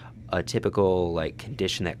is a typical like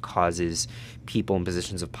condition that causes people in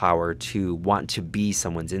positions of power to want to be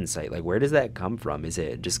someone's insight? Like where does that come from? Is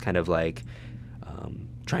it just kind of like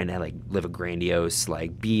trying to like live a grandiose,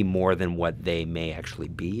 like be more than what they may actually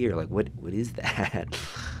be, or like what is that?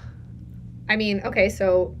 I mean, okay,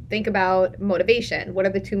 so think about motivation. What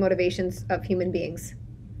are the 2 motivations of human beings?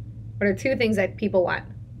 What are 2 things that people want?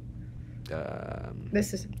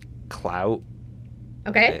 This is clout.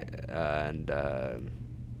 Okay. And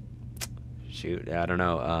shoot, I don't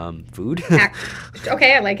know. Food.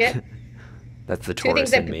 Okay, I like it. That's the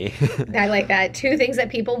Taurus in me. I like that. 2 things that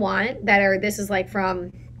people want that are, this is like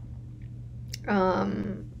from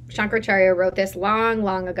Shankaracharya wrote this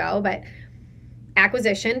long ago, but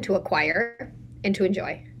acquisition, to acquire, and to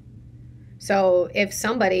enjoy. So if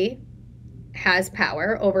somebody has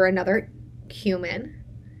power over another human,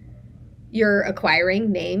 you're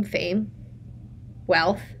acquiring name, fame,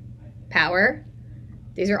 wealth, power.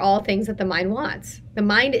 These are all things that the mind wants. The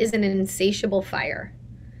mind is an insatiable fire.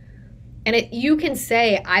 And you can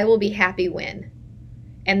say, I will be happy when.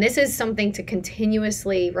 And this is something to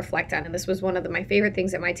continuously reflect on. And this was one of my favorite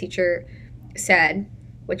things that my teacher said,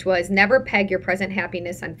 which was never peg your present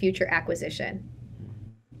happiness on future acquisition.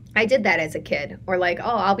 I did that as a kid. Or like,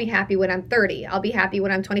 oh, I'll be happy when I'm 30. I'll be happy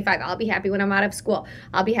when I'm 25. I'll be happy when I'm out of school.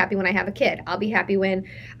 I'll be happy when I have a kid. I'll be happy when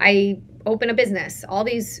I open a business. All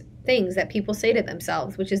these things that people say to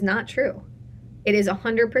themselves, which is not true. It is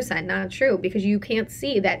 100% not true, because you can't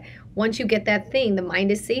see that once you get that thing, the mind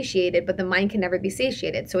is satiated, but the mind can never be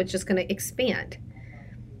satiated. So it's just going to expand.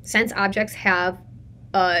 Sense objects have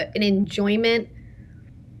an enjoyment.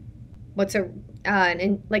 An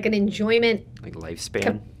enjoyment? Like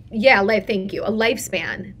lifespan? Thank you. A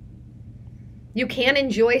lifespan. You can't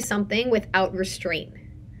enjoy something without restraint.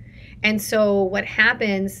 And so what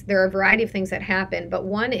happens, there are a variety of things that happen, but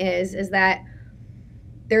one is that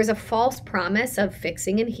there's a false promise of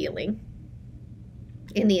fixing and healing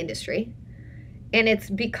in the industry. And it's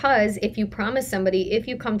because if you promise somebody, if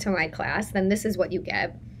you come to my class, then this is what you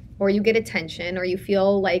get, or you get attention, or you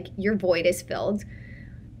feel like your void is filled,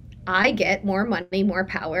 I get more money, more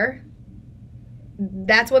power.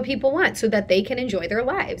 That's what people want, so that they can enjoy their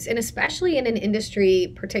lives. And especially in an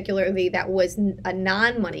industry, particularly that was a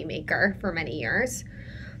non-money maker for many years,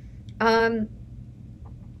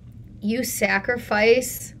 you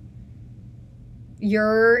sacrifice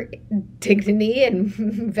your dignity and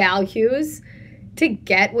values to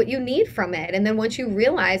get what you need from it. And then once you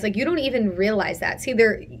realize, like, you don't even realize that. See,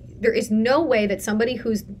 there is no way that somebody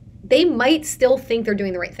they might still think they're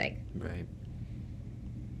doing the right thing. Right.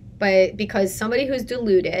 But because somebody who's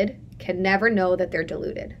deluded can never know that they're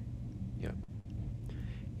deluded. Yeah.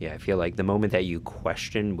 Yeah, I feel like the moment that you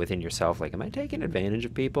question within yourself, like, am I taking advantage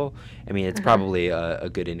of people? I mean, it's Uh-huh. probably a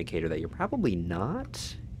good indicator that you're probably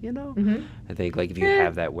not, you know? Mm-hmm. I think, like, if you Eh,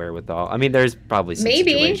 have that wherewithal, I mean, there's probably some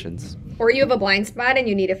maybe. situations. Or you have a blind spot and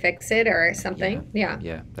you need to fix it or Yeah, something. Yeah.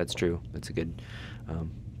 yeah, that's true. That's a good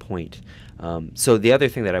point. So the other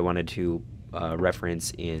thing that I wanted to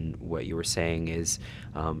reference in what you were saying is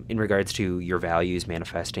in regards to your values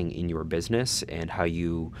manifesting in your business and how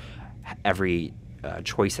you every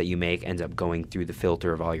choice that you make ends up going through the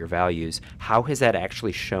filter of all your values. How has that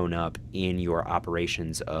actually shown up in your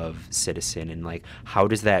operations of Citizen, and like how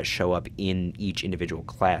does that show up in each individual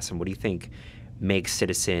class? And what do you think makes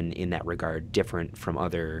Citizen in that regard different from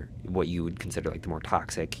other what you would consider like the more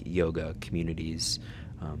toxic yoga communities?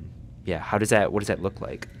 Yeah, how does that? What does that look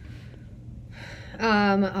like?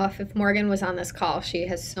 If Morgan was on this call, she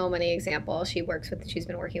has so many examples. She's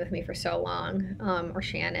been working with me for so long. Or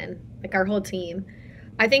Shannon, like our whole team.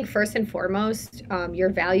 I think first and foremost, your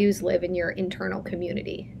values live in your internal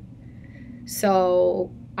community.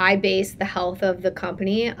 So I base the health of the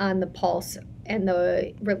company on the pulse and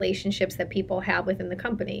the relationships that people have within the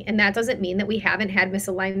company. And that doesn't mean that we haven't had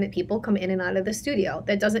misalignment people come in and out of the studio.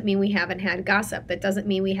 That doesn't mean we haven't had gossip. That doesn't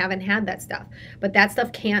mean we haven't had that stuff. But that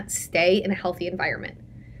stuff can't stay in a healthy environment.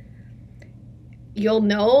 You'll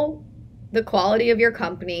know the quality of your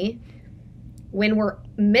company when we're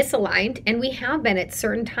misaligned, and we have been at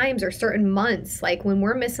certain times or certain months. Like when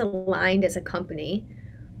we're misaligned as a company,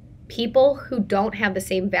 people who don't have the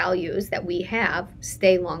same values that we have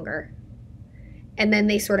stay longer, and then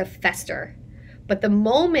they sort of fester. But the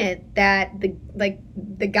moment that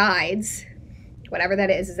the guides, whatever that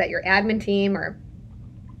is that your admin team or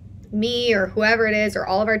me or whoever it is or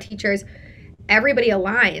all of our teachers, everybody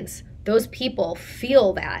aligns, those people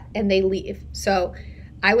feel that and they leave. So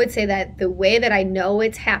I would say that the way that I know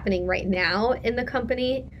it's happening right now in the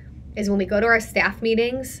company is when we go to our staff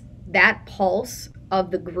meetings, that pulse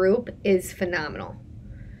of the group is phenomenal.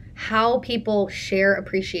 How people share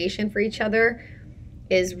appreciation for each other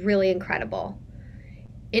is really incredible.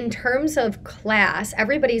 In terms of class,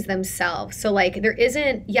 everybody's themselves. So like there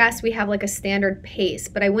isn't, yes, we have like a standard pace,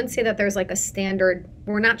 but I wouldn't say that there's like a standard.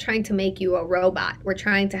 We're not trying to make you a robot. We're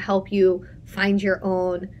trying to help you find your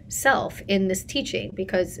own self in this teaching,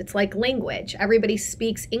 because it's like language. Everybody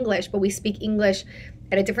speaks English, but we speak English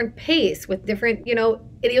at a different pace with different,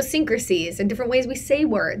 idiosyncrasies and different ways we say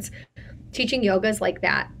words. Teaching yoga is like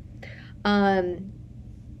that.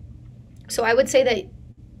 So I would say that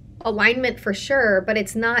alignment for sure, but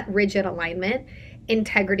it's not rigid alignment.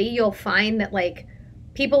 Integrity, you'll find that like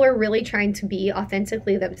people are really trying to be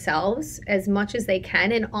authentically themselves as much as they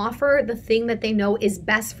can and offer the thing that they know is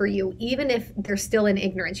best for you, even if they're still in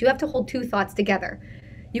ignorance. You have to hold two thoughts together.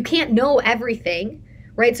 You can't know everything,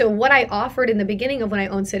 right? So what I offered in the beginning of when I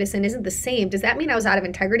owned Citizen isn't the same. Does that mean I was out of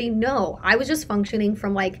integrity? No, I was just functioning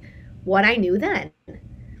from like what I knew then.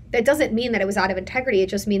 That doesn't mean that it was out of integrity. It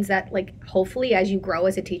just means that like hopefully as you grow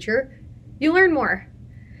as a teacher, you learn more.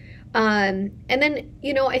 And then,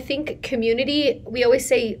 I think community, we always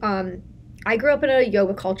say, I grew up in a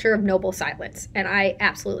yoga culture of noble silence, and I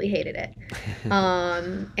absolutely hated it.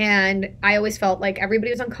 And I always felt like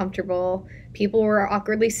everybody was uncomfortable. People were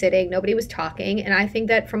awkwardly sitting. Nobody was talking. And I think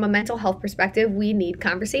that from a mental health perspective, we need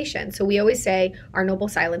conversation. So we always say our noble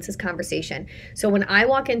silence is conversation. So when I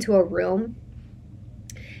walk into a room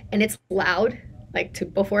and it's loud,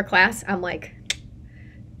 like before class, I'm like,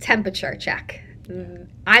 temperature check.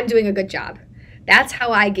 I'm doing a good job. That's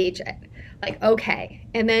how I gauge it. Like, okay.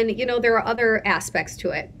 And then, there are other aspects to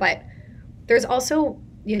it, but there's also,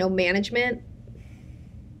 management.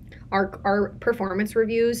 Our performance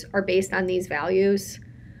reviews are based on these values.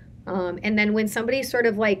 And then when somebody sort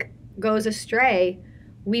of like goes astray,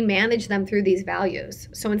 we manage them through these values.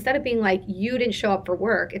 So instead of being like, you didn't show up for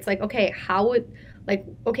work, it's like, okay,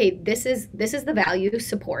 this is the value,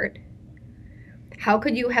 support. How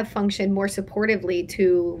could you have functioned more supportively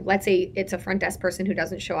to, let's say it's a front desk person who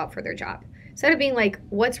doesn't show up for their job? Instead of being like,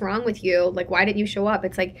 what's wrong with you? Like, why didn't you show up?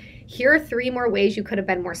 It's like, here are 3 more ways you could have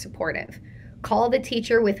been more supportive. Call the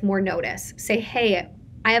teacher with more notice. Say, hey,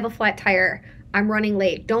 I have a flat tire. I'm running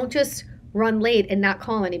late. Don't just run late and not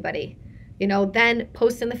call anybody. Then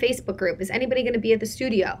post in the Facebook group. Is anybody going to be at the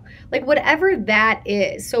studio? Like whatever that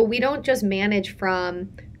is. So we don't just manage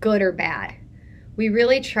from good or bad. We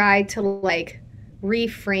really try to like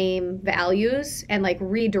reframe values and like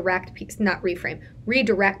redirect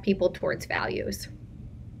people towards values.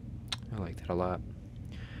 I like that a lot.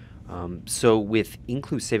 So with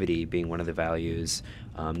inclusivity being one of the values,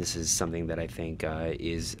 this is something that I think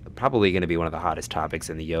is probably going to be one of the hottest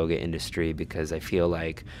topics in the yoga industry, because I feel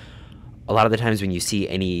like a lot of the times when you see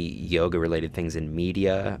any yoga related things in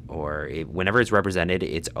media or whenever it's represented,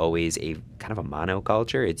 it's always a kind of a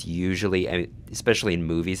monoculture. It's usually, I mean, especially in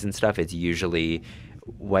movies and stuff, it's usually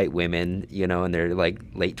white women, you know, in their like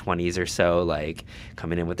late 20s or so, like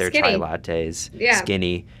coming in with their chai Skinny. lattes, Yeah,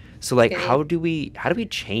 skinny. So like skinny. how do we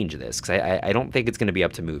change this? Because I don't think it's going to be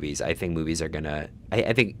up to movies. I think movies are going to,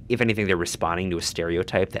 I think if anything, they're responding to a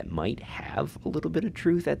stereotype that might have a little bit of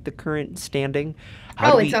truth at the current standing.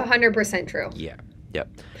 How do Oh, it's we, 100% true. yeah, yep.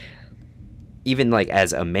 Even like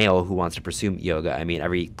as a male who wants to pursue yoga, I mean,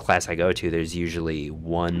 every class I go to, there's usually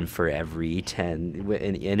one for every 10.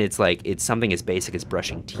 And it's like, it's something as basic as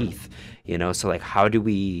brushing teeth, you know? So, like, how do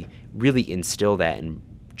we really instill that and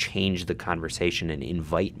change the conversation and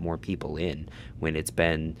invite more people in when it's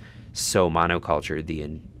been so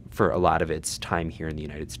monocultured for a lot of its time here in the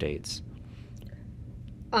United States?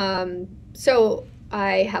 So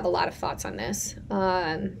I have a lot of thoughts on this.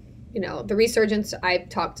 The resurgence,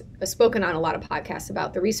 spoken on a lot of podcasts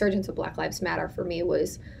about the resurgence of Black Lives Matter for me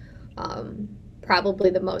was probably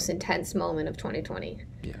the most intense moment of 2020.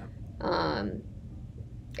 Yeah.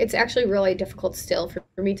 It's actually really difficult still for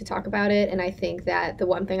me to talk about it. And I think that the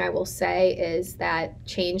one thing I will say is that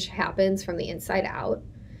change happens from the inside out.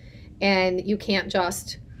 And you can't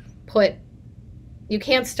just you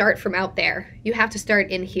can't start from out there. You have to start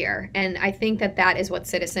in here. And I think that that is what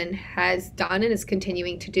Citizen has done and is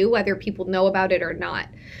continuing to do, whether people know about it or not.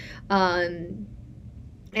 And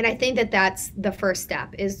I think that that's the first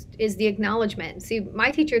step is the acknowledgement. See, my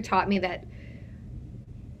teacher taught me that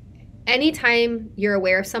anytime you're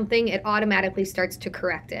aware of something, it automatically starts to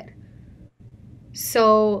correct it.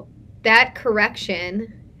 So that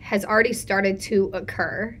correction has already started to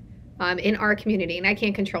occur in our community, and I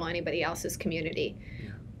can't control anybody else's community.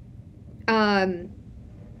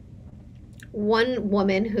 One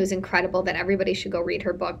woman who's incredible that everybody should go read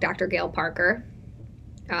her book, Dr. Gail Parker.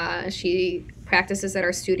 She practices at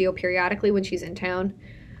our studio periodically when she's in town.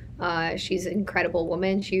 She's an incredible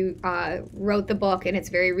woman. She wrote the book, and it's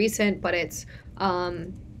very recent, but it's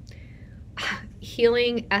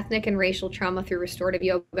healing ethnic and racial trauma through restorative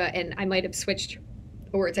yoga. And I might have switched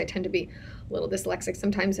words. I tend to be a little dyslexic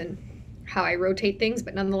sometimes in how I rotate things,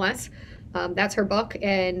 but nonetheless, that's her book.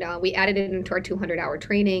 And we added it into our 200-hour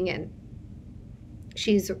training, and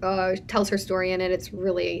she's tells her story in it. It's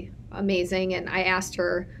really amazing. And I asked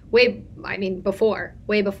her way before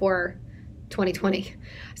 2020, I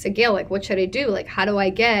said, Gail, like, what should I do? Like, how do I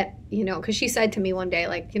get, because she said to me one day,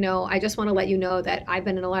 like, I just want to let you know that I've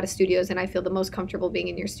been in a lot of studios and I feel the most comfortable being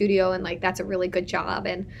in your studio. And like, that's a really good job.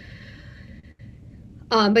 And,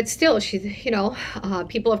 but still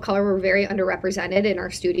people of color were very underrepresented in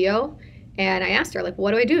our studio. And I asked her, like,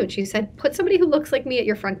 what do I do? And she said, put somebody who looks like me at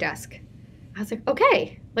your front desk. I was like,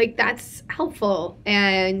 okay, like, that's helpful.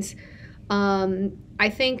 And I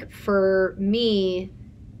think for me,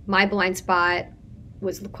 my blind spot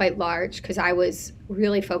was quite large because I was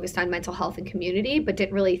really focused on mental health and community, but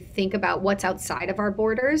didn't really think about what's outside of our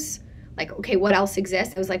borders. Like, okay, what else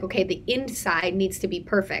exists? I was like, okay, the inside needs to be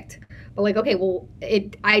perfect. But like, okay, well,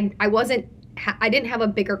 I didn't have a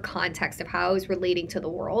bigger context of how I was relating to the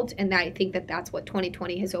world. And I think that that's what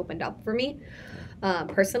 2020 has opened up for me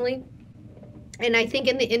personally. And I think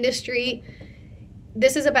in the industry,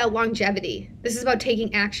 this is about longevity. This is about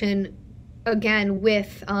taking action again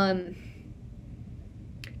with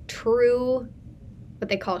true, what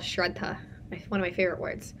they call shraddha, one of my favorite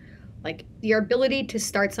words. Like your ability to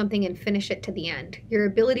start something and finish it to the end. Your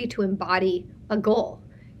ability to embody a goal.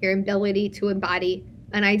 Your ability to embody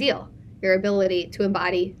an ideal. Your ability to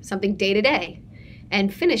embody something day to day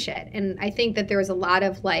and finish it. And I think that there was a lot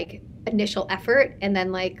of like initial effort and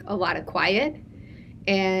then like a lot of quiet.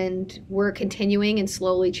 And we're continuing and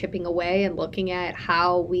slowly chipping away and looking at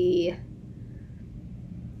how we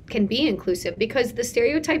can be inclusive, because the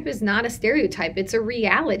stereotype is not a stereotype, it's a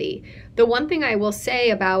reality. The one thing I will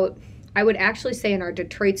say I would actually say in our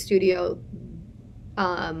Detroit studio,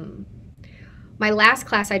 my last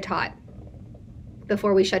class I taught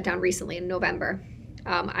before we shut down recently in November,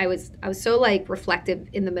 I was so like reflective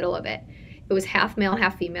in the middle of it. It was half male,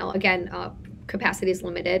 half female. Again, capacity is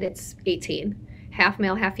limited, it's 18. Half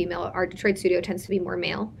male, half female. Our Detroit studio tends to be more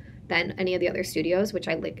male than any of the other studios, which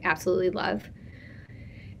I like absolutely love.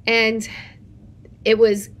 And it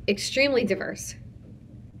was extremely diverse.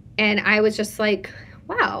 And I was just like,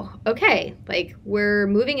 wow, okay, like we're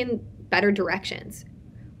moving in better directions.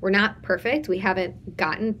 We're not perfect. We haven't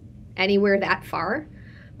gotten anywhere that far,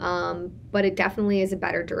 but it definitely is a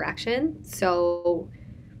better direction. So,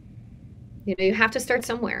 you have to start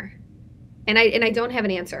somewhere. And I don't have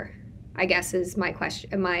an answer. I guess is my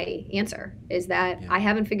question. My answer is that Yeah. I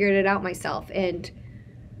haven't figured it out myself. And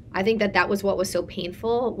I think that was what was so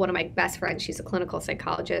painful. One of my best friends, she's a clinical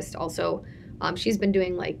psychologist. Also, she's been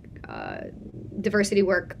doing like diversity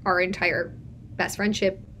work our entire best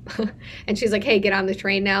friendship. And she's like, hey, get on the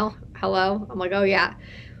train now. Hello. I'm like, oh, yeah.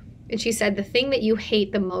 And she said, the thing that you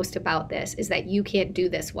hate the most about this is that you can't do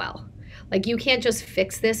this well. Like, you can't just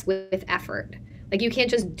fix this with effort. Like, you can't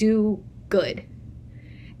just do good.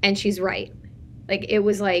 And she's right. Like, it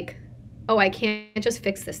was like, oh, I can't just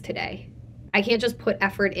fix this today. I can't just put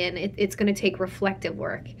effort in. It's going to take reflective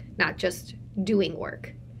work, not just doing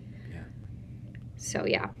work. Yeah. So,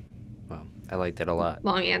 yeah. Well, I like that a lot.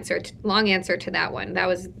 Long answer to that one.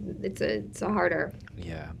 It's a harder.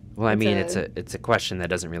 Yeah. Well, I mean, it's a question that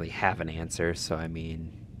doesn't really have an answer. So, I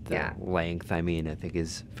mean, the length, I mean, I think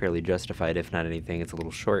is fairly justified. If not anything, it's a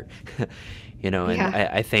little short, And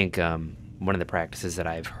I think one of the practices that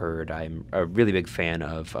I've heard, I'm a really big fan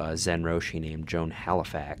of Zen Roshi named Joan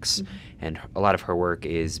Halifax, and a lot of her work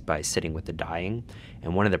is by sitting with the dying.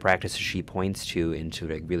 And one of the practices she points to into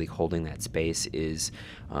like really holding that space is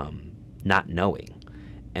not knowing.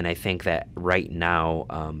 And I think that right now,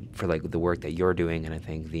 for like the work that you're doing, and I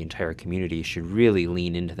think the entire community should really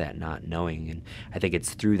lean into that not knowing. And I think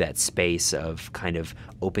it's through that space of kind of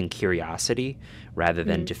open curiosity rather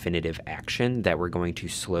than definitive action that we're going to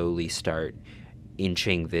slowly start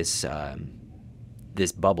inching this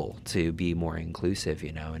this bubble to be more inclusive,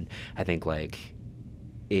 And I think like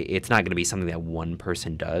it's not going to be something that one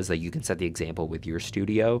person does. Like, you can set the example with your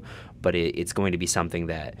studio, but it's going to be something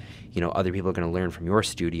that, other people are going to learn from your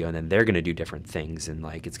studio, and then they're going to do different things. And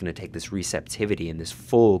like, it's going to take this receptivity and this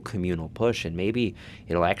full communal push. And maybe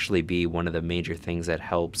it'll actually be one of the major things that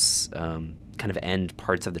helps kind of end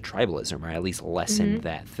parts of the tribalism, or at least lessen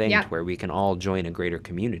that thing to where we can all join a greater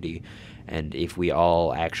community. And if we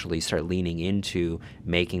all actually start leaning into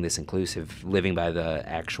making this inclusive, living by the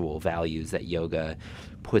actual values that yoga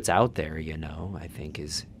puts out there, I think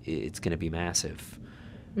it's going to be massive.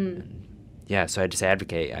 And yeah, so I just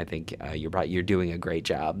advocate. I think you're doing a great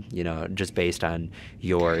job, just based on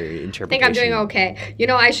your interpretation. I think I'm doing okay.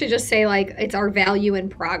 I should just say, like, it's our value in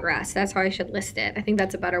progress. That's how I should list it. I think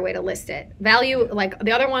that's a better way to list it. Value, like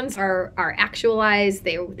the other ones are actualized.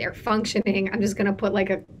 They're functioning. I'm just going to put like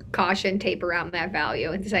a caution tape around that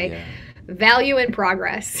value and say value in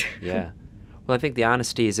progress. Yeah. Well, I think the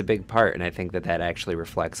honesty is a big part, and I think that actually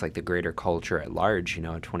reflects like the greater culture at large.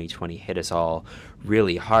 2020 hit us all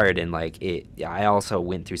really hard, and like I also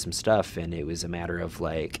went through some stuff, and it was a matter of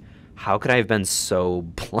like, how could I have been so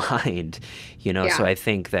blind? So I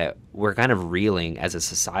think that we're kind of reeling as a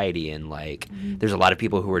society, and like there's a lot of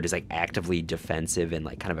people who are just like actively defensive and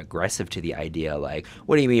like kind of aggressive to the idea, like,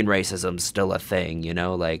 what do you mean racism's still a thing?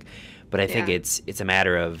 But I think it's a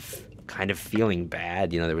matter of kind of feeling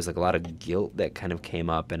bad. There was like a lot of guilt that kind of came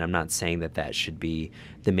up, and I'm not saying that should be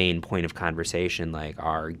the main point of conversation, like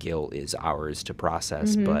our guilt is ours to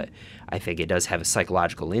process, but I think it does have a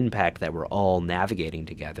psychological impact that we're all navigating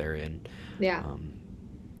together, and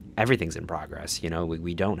everything's in progress.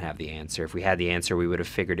 We don't have the answer. If we had the answer, we would have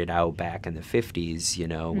figured it out back in the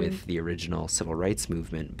 50s, with the original civil rights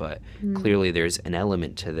movement, but clearly there's an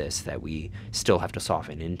element to this that we still have to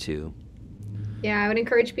soften into. Yeah, I would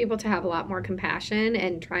encourage people to have a lot more compassion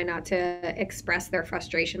and try not to express their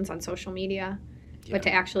frustrations on social media, but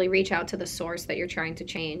to actually reach out to the source that you're trying to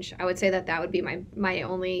change. I would say that would be my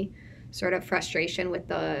only sort of frustration with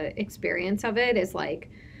the experience of it is like,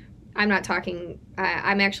 I'm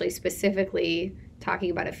actually specifically talking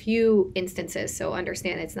about a few instances, so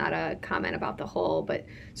understand it's not a comment about the whole, but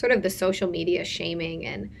sort of the social media shaming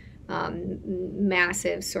and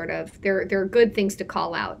massive sort of, there are good things to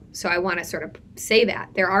call out. So I want to sort of say that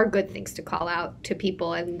there are good things to call out to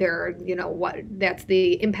people, and that's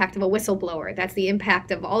the impact of a whistleblower. That's the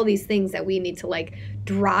impact of all these things that we need to like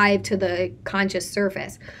drive to the conscious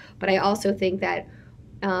surface. But I also think that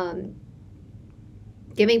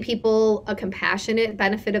giving people a compassionate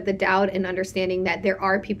benefit of the doubt and understanding that there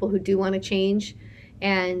are people who do want to change,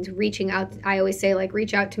 and reaching out, I always say, like,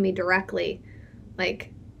 reach out to me directly.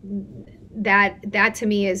 Like, that to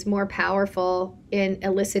me is more powerful in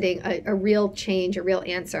eliciting a real change, a real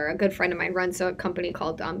answer. A good friend of mine runs a company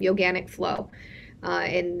called Yoganic Flow,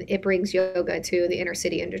 and it brings yoga to the inner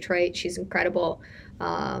city in Detroit. She's incredible.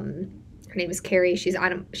 Her name is Carrie. She's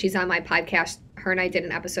on my podcast. Her and I did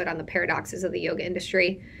an episode on the paradoxes of the yoga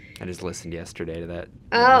industry. I just listened yesterday to that.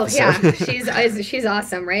 Oh, yeah. She's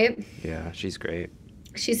awesome, right? Yeah, she's great.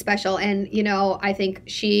 She's special. And, I think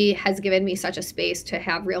she has given me such a space to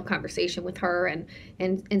have real conversation with her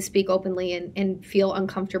and speak openly and feel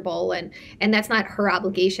uncomfortable. And that's not her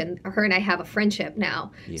obligation. Her and I have a friendship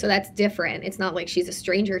now. Yeah. So that's different. It's not like she's a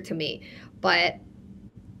stranger to me, but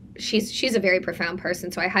she's a very profound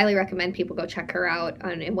person. So I highly recommend people go check her out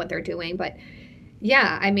and what they're doing. But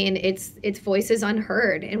yeah, I mean, it's voices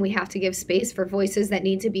unheard, and we have to give space for voices that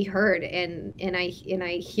need to be heard. And I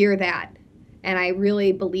hear that, and I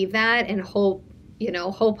really believe that, and hope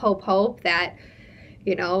that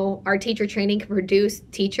our teacher training can produce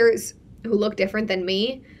teachers who look different than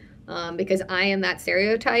me, because I am that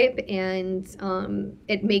stereotype, and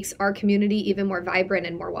it makes our community even more vibrant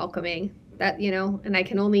and more welcoming. That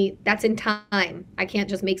and that's in time. I can't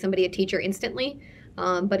just make somebody a teacher instantly.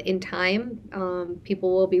 But in time,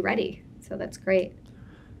 people will be ready. So that's great.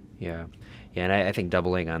 Yeah. Yeah, and I think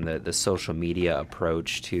doubling on the social media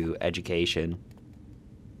approach to education.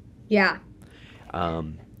 Yeah.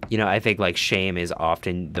 I think like shame is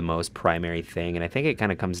often the most primary thing. And I think it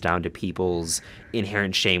kind of comes down to people's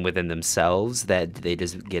inherent shame within themselves that they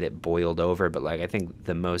just get it boiled over. But like I think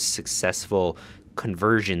the most successful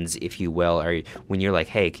conversions, if you will, are when you're like,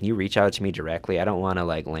 hey, can you reach out to me directly? I don't want to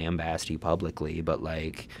like lambast you publicly, but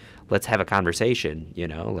like let's have a conversation,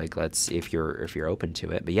 like let's if you're open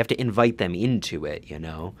to it. But you have to invite them into it, and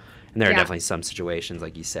there are definitely some situations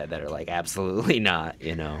like you said that are like absolutely not.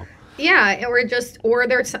 Yeah, or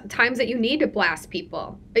there's times that you need to blast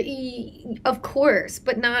people, of course,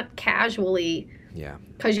 but not casually. Yeah,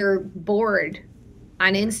 because you're bored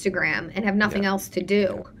on Instagram and have nothing else to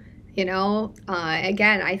do.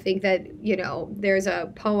 Again, I think that, there's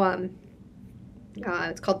a poem,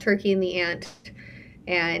 it's called Turkey and the Ant.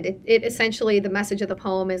 And it essentially, the message of the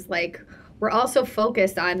poem is like, we're also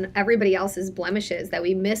focused on everybody else's blemishes, that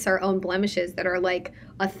we miss our own blemishes that are like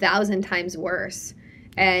 1,000 times worse.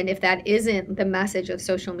 And if that isn't the message of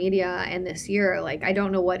social media and this year, like, I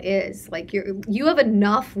don't know what is. Like, you have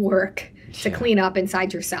enough work to clean up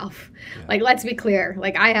inside yourself. Yeah. Like, let's be clear.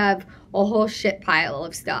 Like, I have a whole shit pile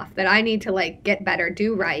of stuff that I need to like get better,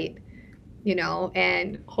 do right,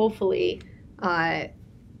 and hopefully that's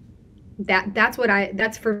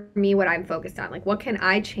for me what I'm focused on. Like, what can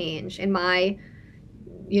I change in my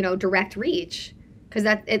direct reach? Because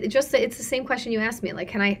it's the same question you asked me. Like,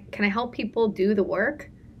 can I help people do the work?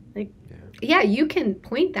 Like, yeah, you can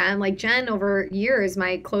point them. Like Jen, over years,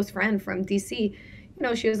 my close friend from DC,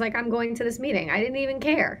 she was like, I'm going to this meeting. I didn't even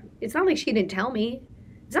care. It's not like she didn't tell me.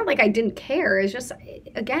 It's not like I didn't care. It's just,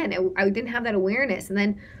 again, I didn't have that awareness. And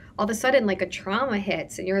then all of a sudden, like a trauma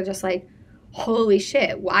hits and you're just like, holy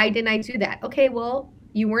shit, why didn't I do that? Okay, well,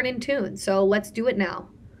 you weren't in tune. So let's do it now.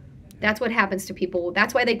 That's what happens to people.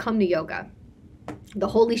 That's why they come to yoga. The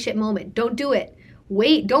holy shit moment. Don't do it.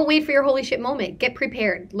 Don't wait for your holy shit moment. Get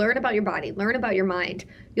prepared. Learn about your body. Learn about your mind.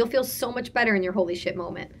 You'll feel so much better in your holy shit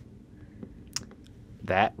moment.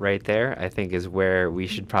 That right there, I think, is where we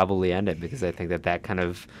should probably end it, because I think that kind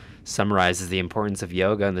of summarizes the importance of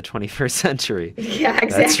yoga in the 21st century. Yeah,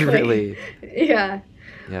 exactly. That's really... Yeah.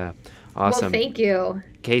 Yeah. Awesome. Well, thank you.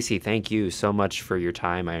 Kacee, thank you so much for your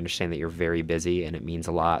time. I understand that you're very busy, and it means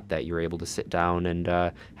a lot that you're able to sit down and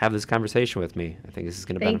have this conversation with me. I think this is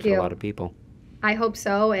going to benefit a lot of people. I hope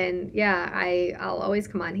so. And yeah, I'll always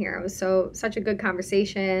come on here. It was such a good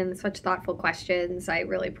conversation, such thoughtful questions. I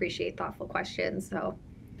really appreciate thoughtful questions. So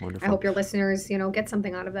wonderful. I hope your listeners, get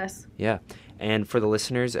something out of this. Yeah. And for the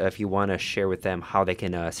listeners, if you want to share with them how they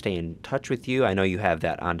can stay in touch with you, I know you have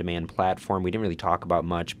that on-demand platform. We didn't really talk about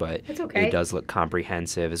much, but it does look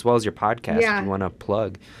comprehensive, as well as your podcast if you want to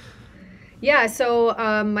plug. Yeah, so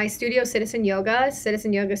my studio, Citizen Yoga,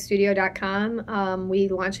 citizenyogastudio.com. We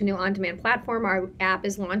launched a new on-demand platform. Our app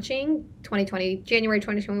is launching January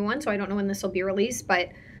 2021, so I don't know when this will be released, but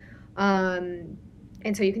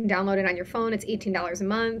and so you can download it on your phone. It's $18 a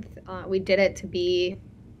month. We did it to be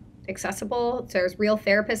accessible. So there's real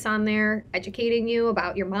therapists on there educating you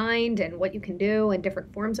about your mind and what you can do and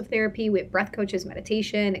different forms of therapy. We have breath coaches,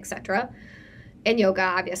 meditation, etc., and yoga,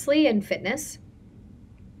 obviously, and fitness.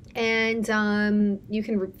 And you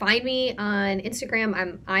can find me on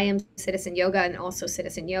Instagram. I am Citizen Yoga and also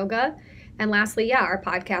Citizen Yoga. And lastly, our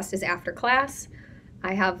podcast is After Class.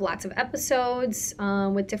 I have lots of episodes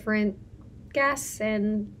with different guests,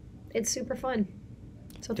 and it's super fun.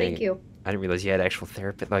 So thank you. I didn't realize you had actual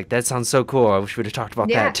therapists. Like, that sounds so cool. I wish we would have talked about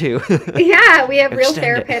that too. Yeah, we have real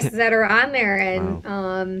therapists that are on there.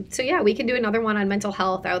 And so yeah, we can do another one on mental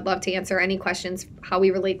health. I would love to answer any questions, how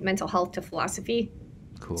we relate mental health to philosophy.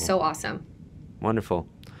 Cool. So awesome. Wonderful.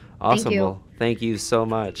 Awesome. Thank you. Well, thank you so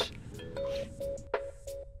much.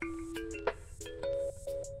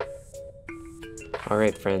 All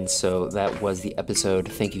right, friends, so that was the episode.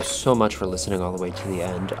 Thank you so much for listening all the way to the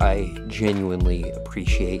end. I genuinely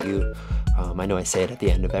appreciate you. I know I say it at the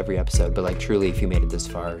end of every episode, but like truly, if you made it this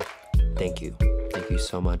far, thank you. Thank you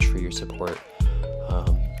so much for your support.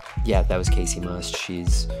 Yeah, that was Kacee Must.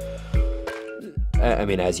 She's, I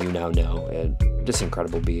mean, as you now know, just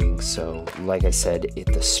incredible being. So like I said at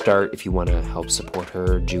the start, if you want to help support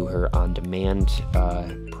her, do her on-demand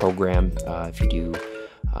program. If you do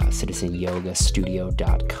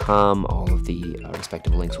citizenyogastudio.com, all of the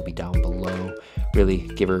respective links will be down below. Really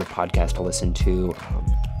give her podcast to listen to,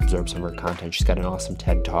 absorb some of her content. She's got an awesome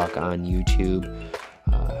TED Talk on YouTube.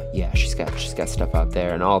 Yeah, she's got stuff out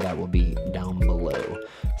there, and all that will be down below.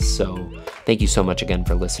 So thank you so much again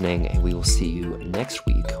for listening, and we will see you next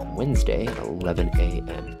week, Wednesday at 11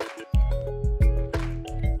 a.m.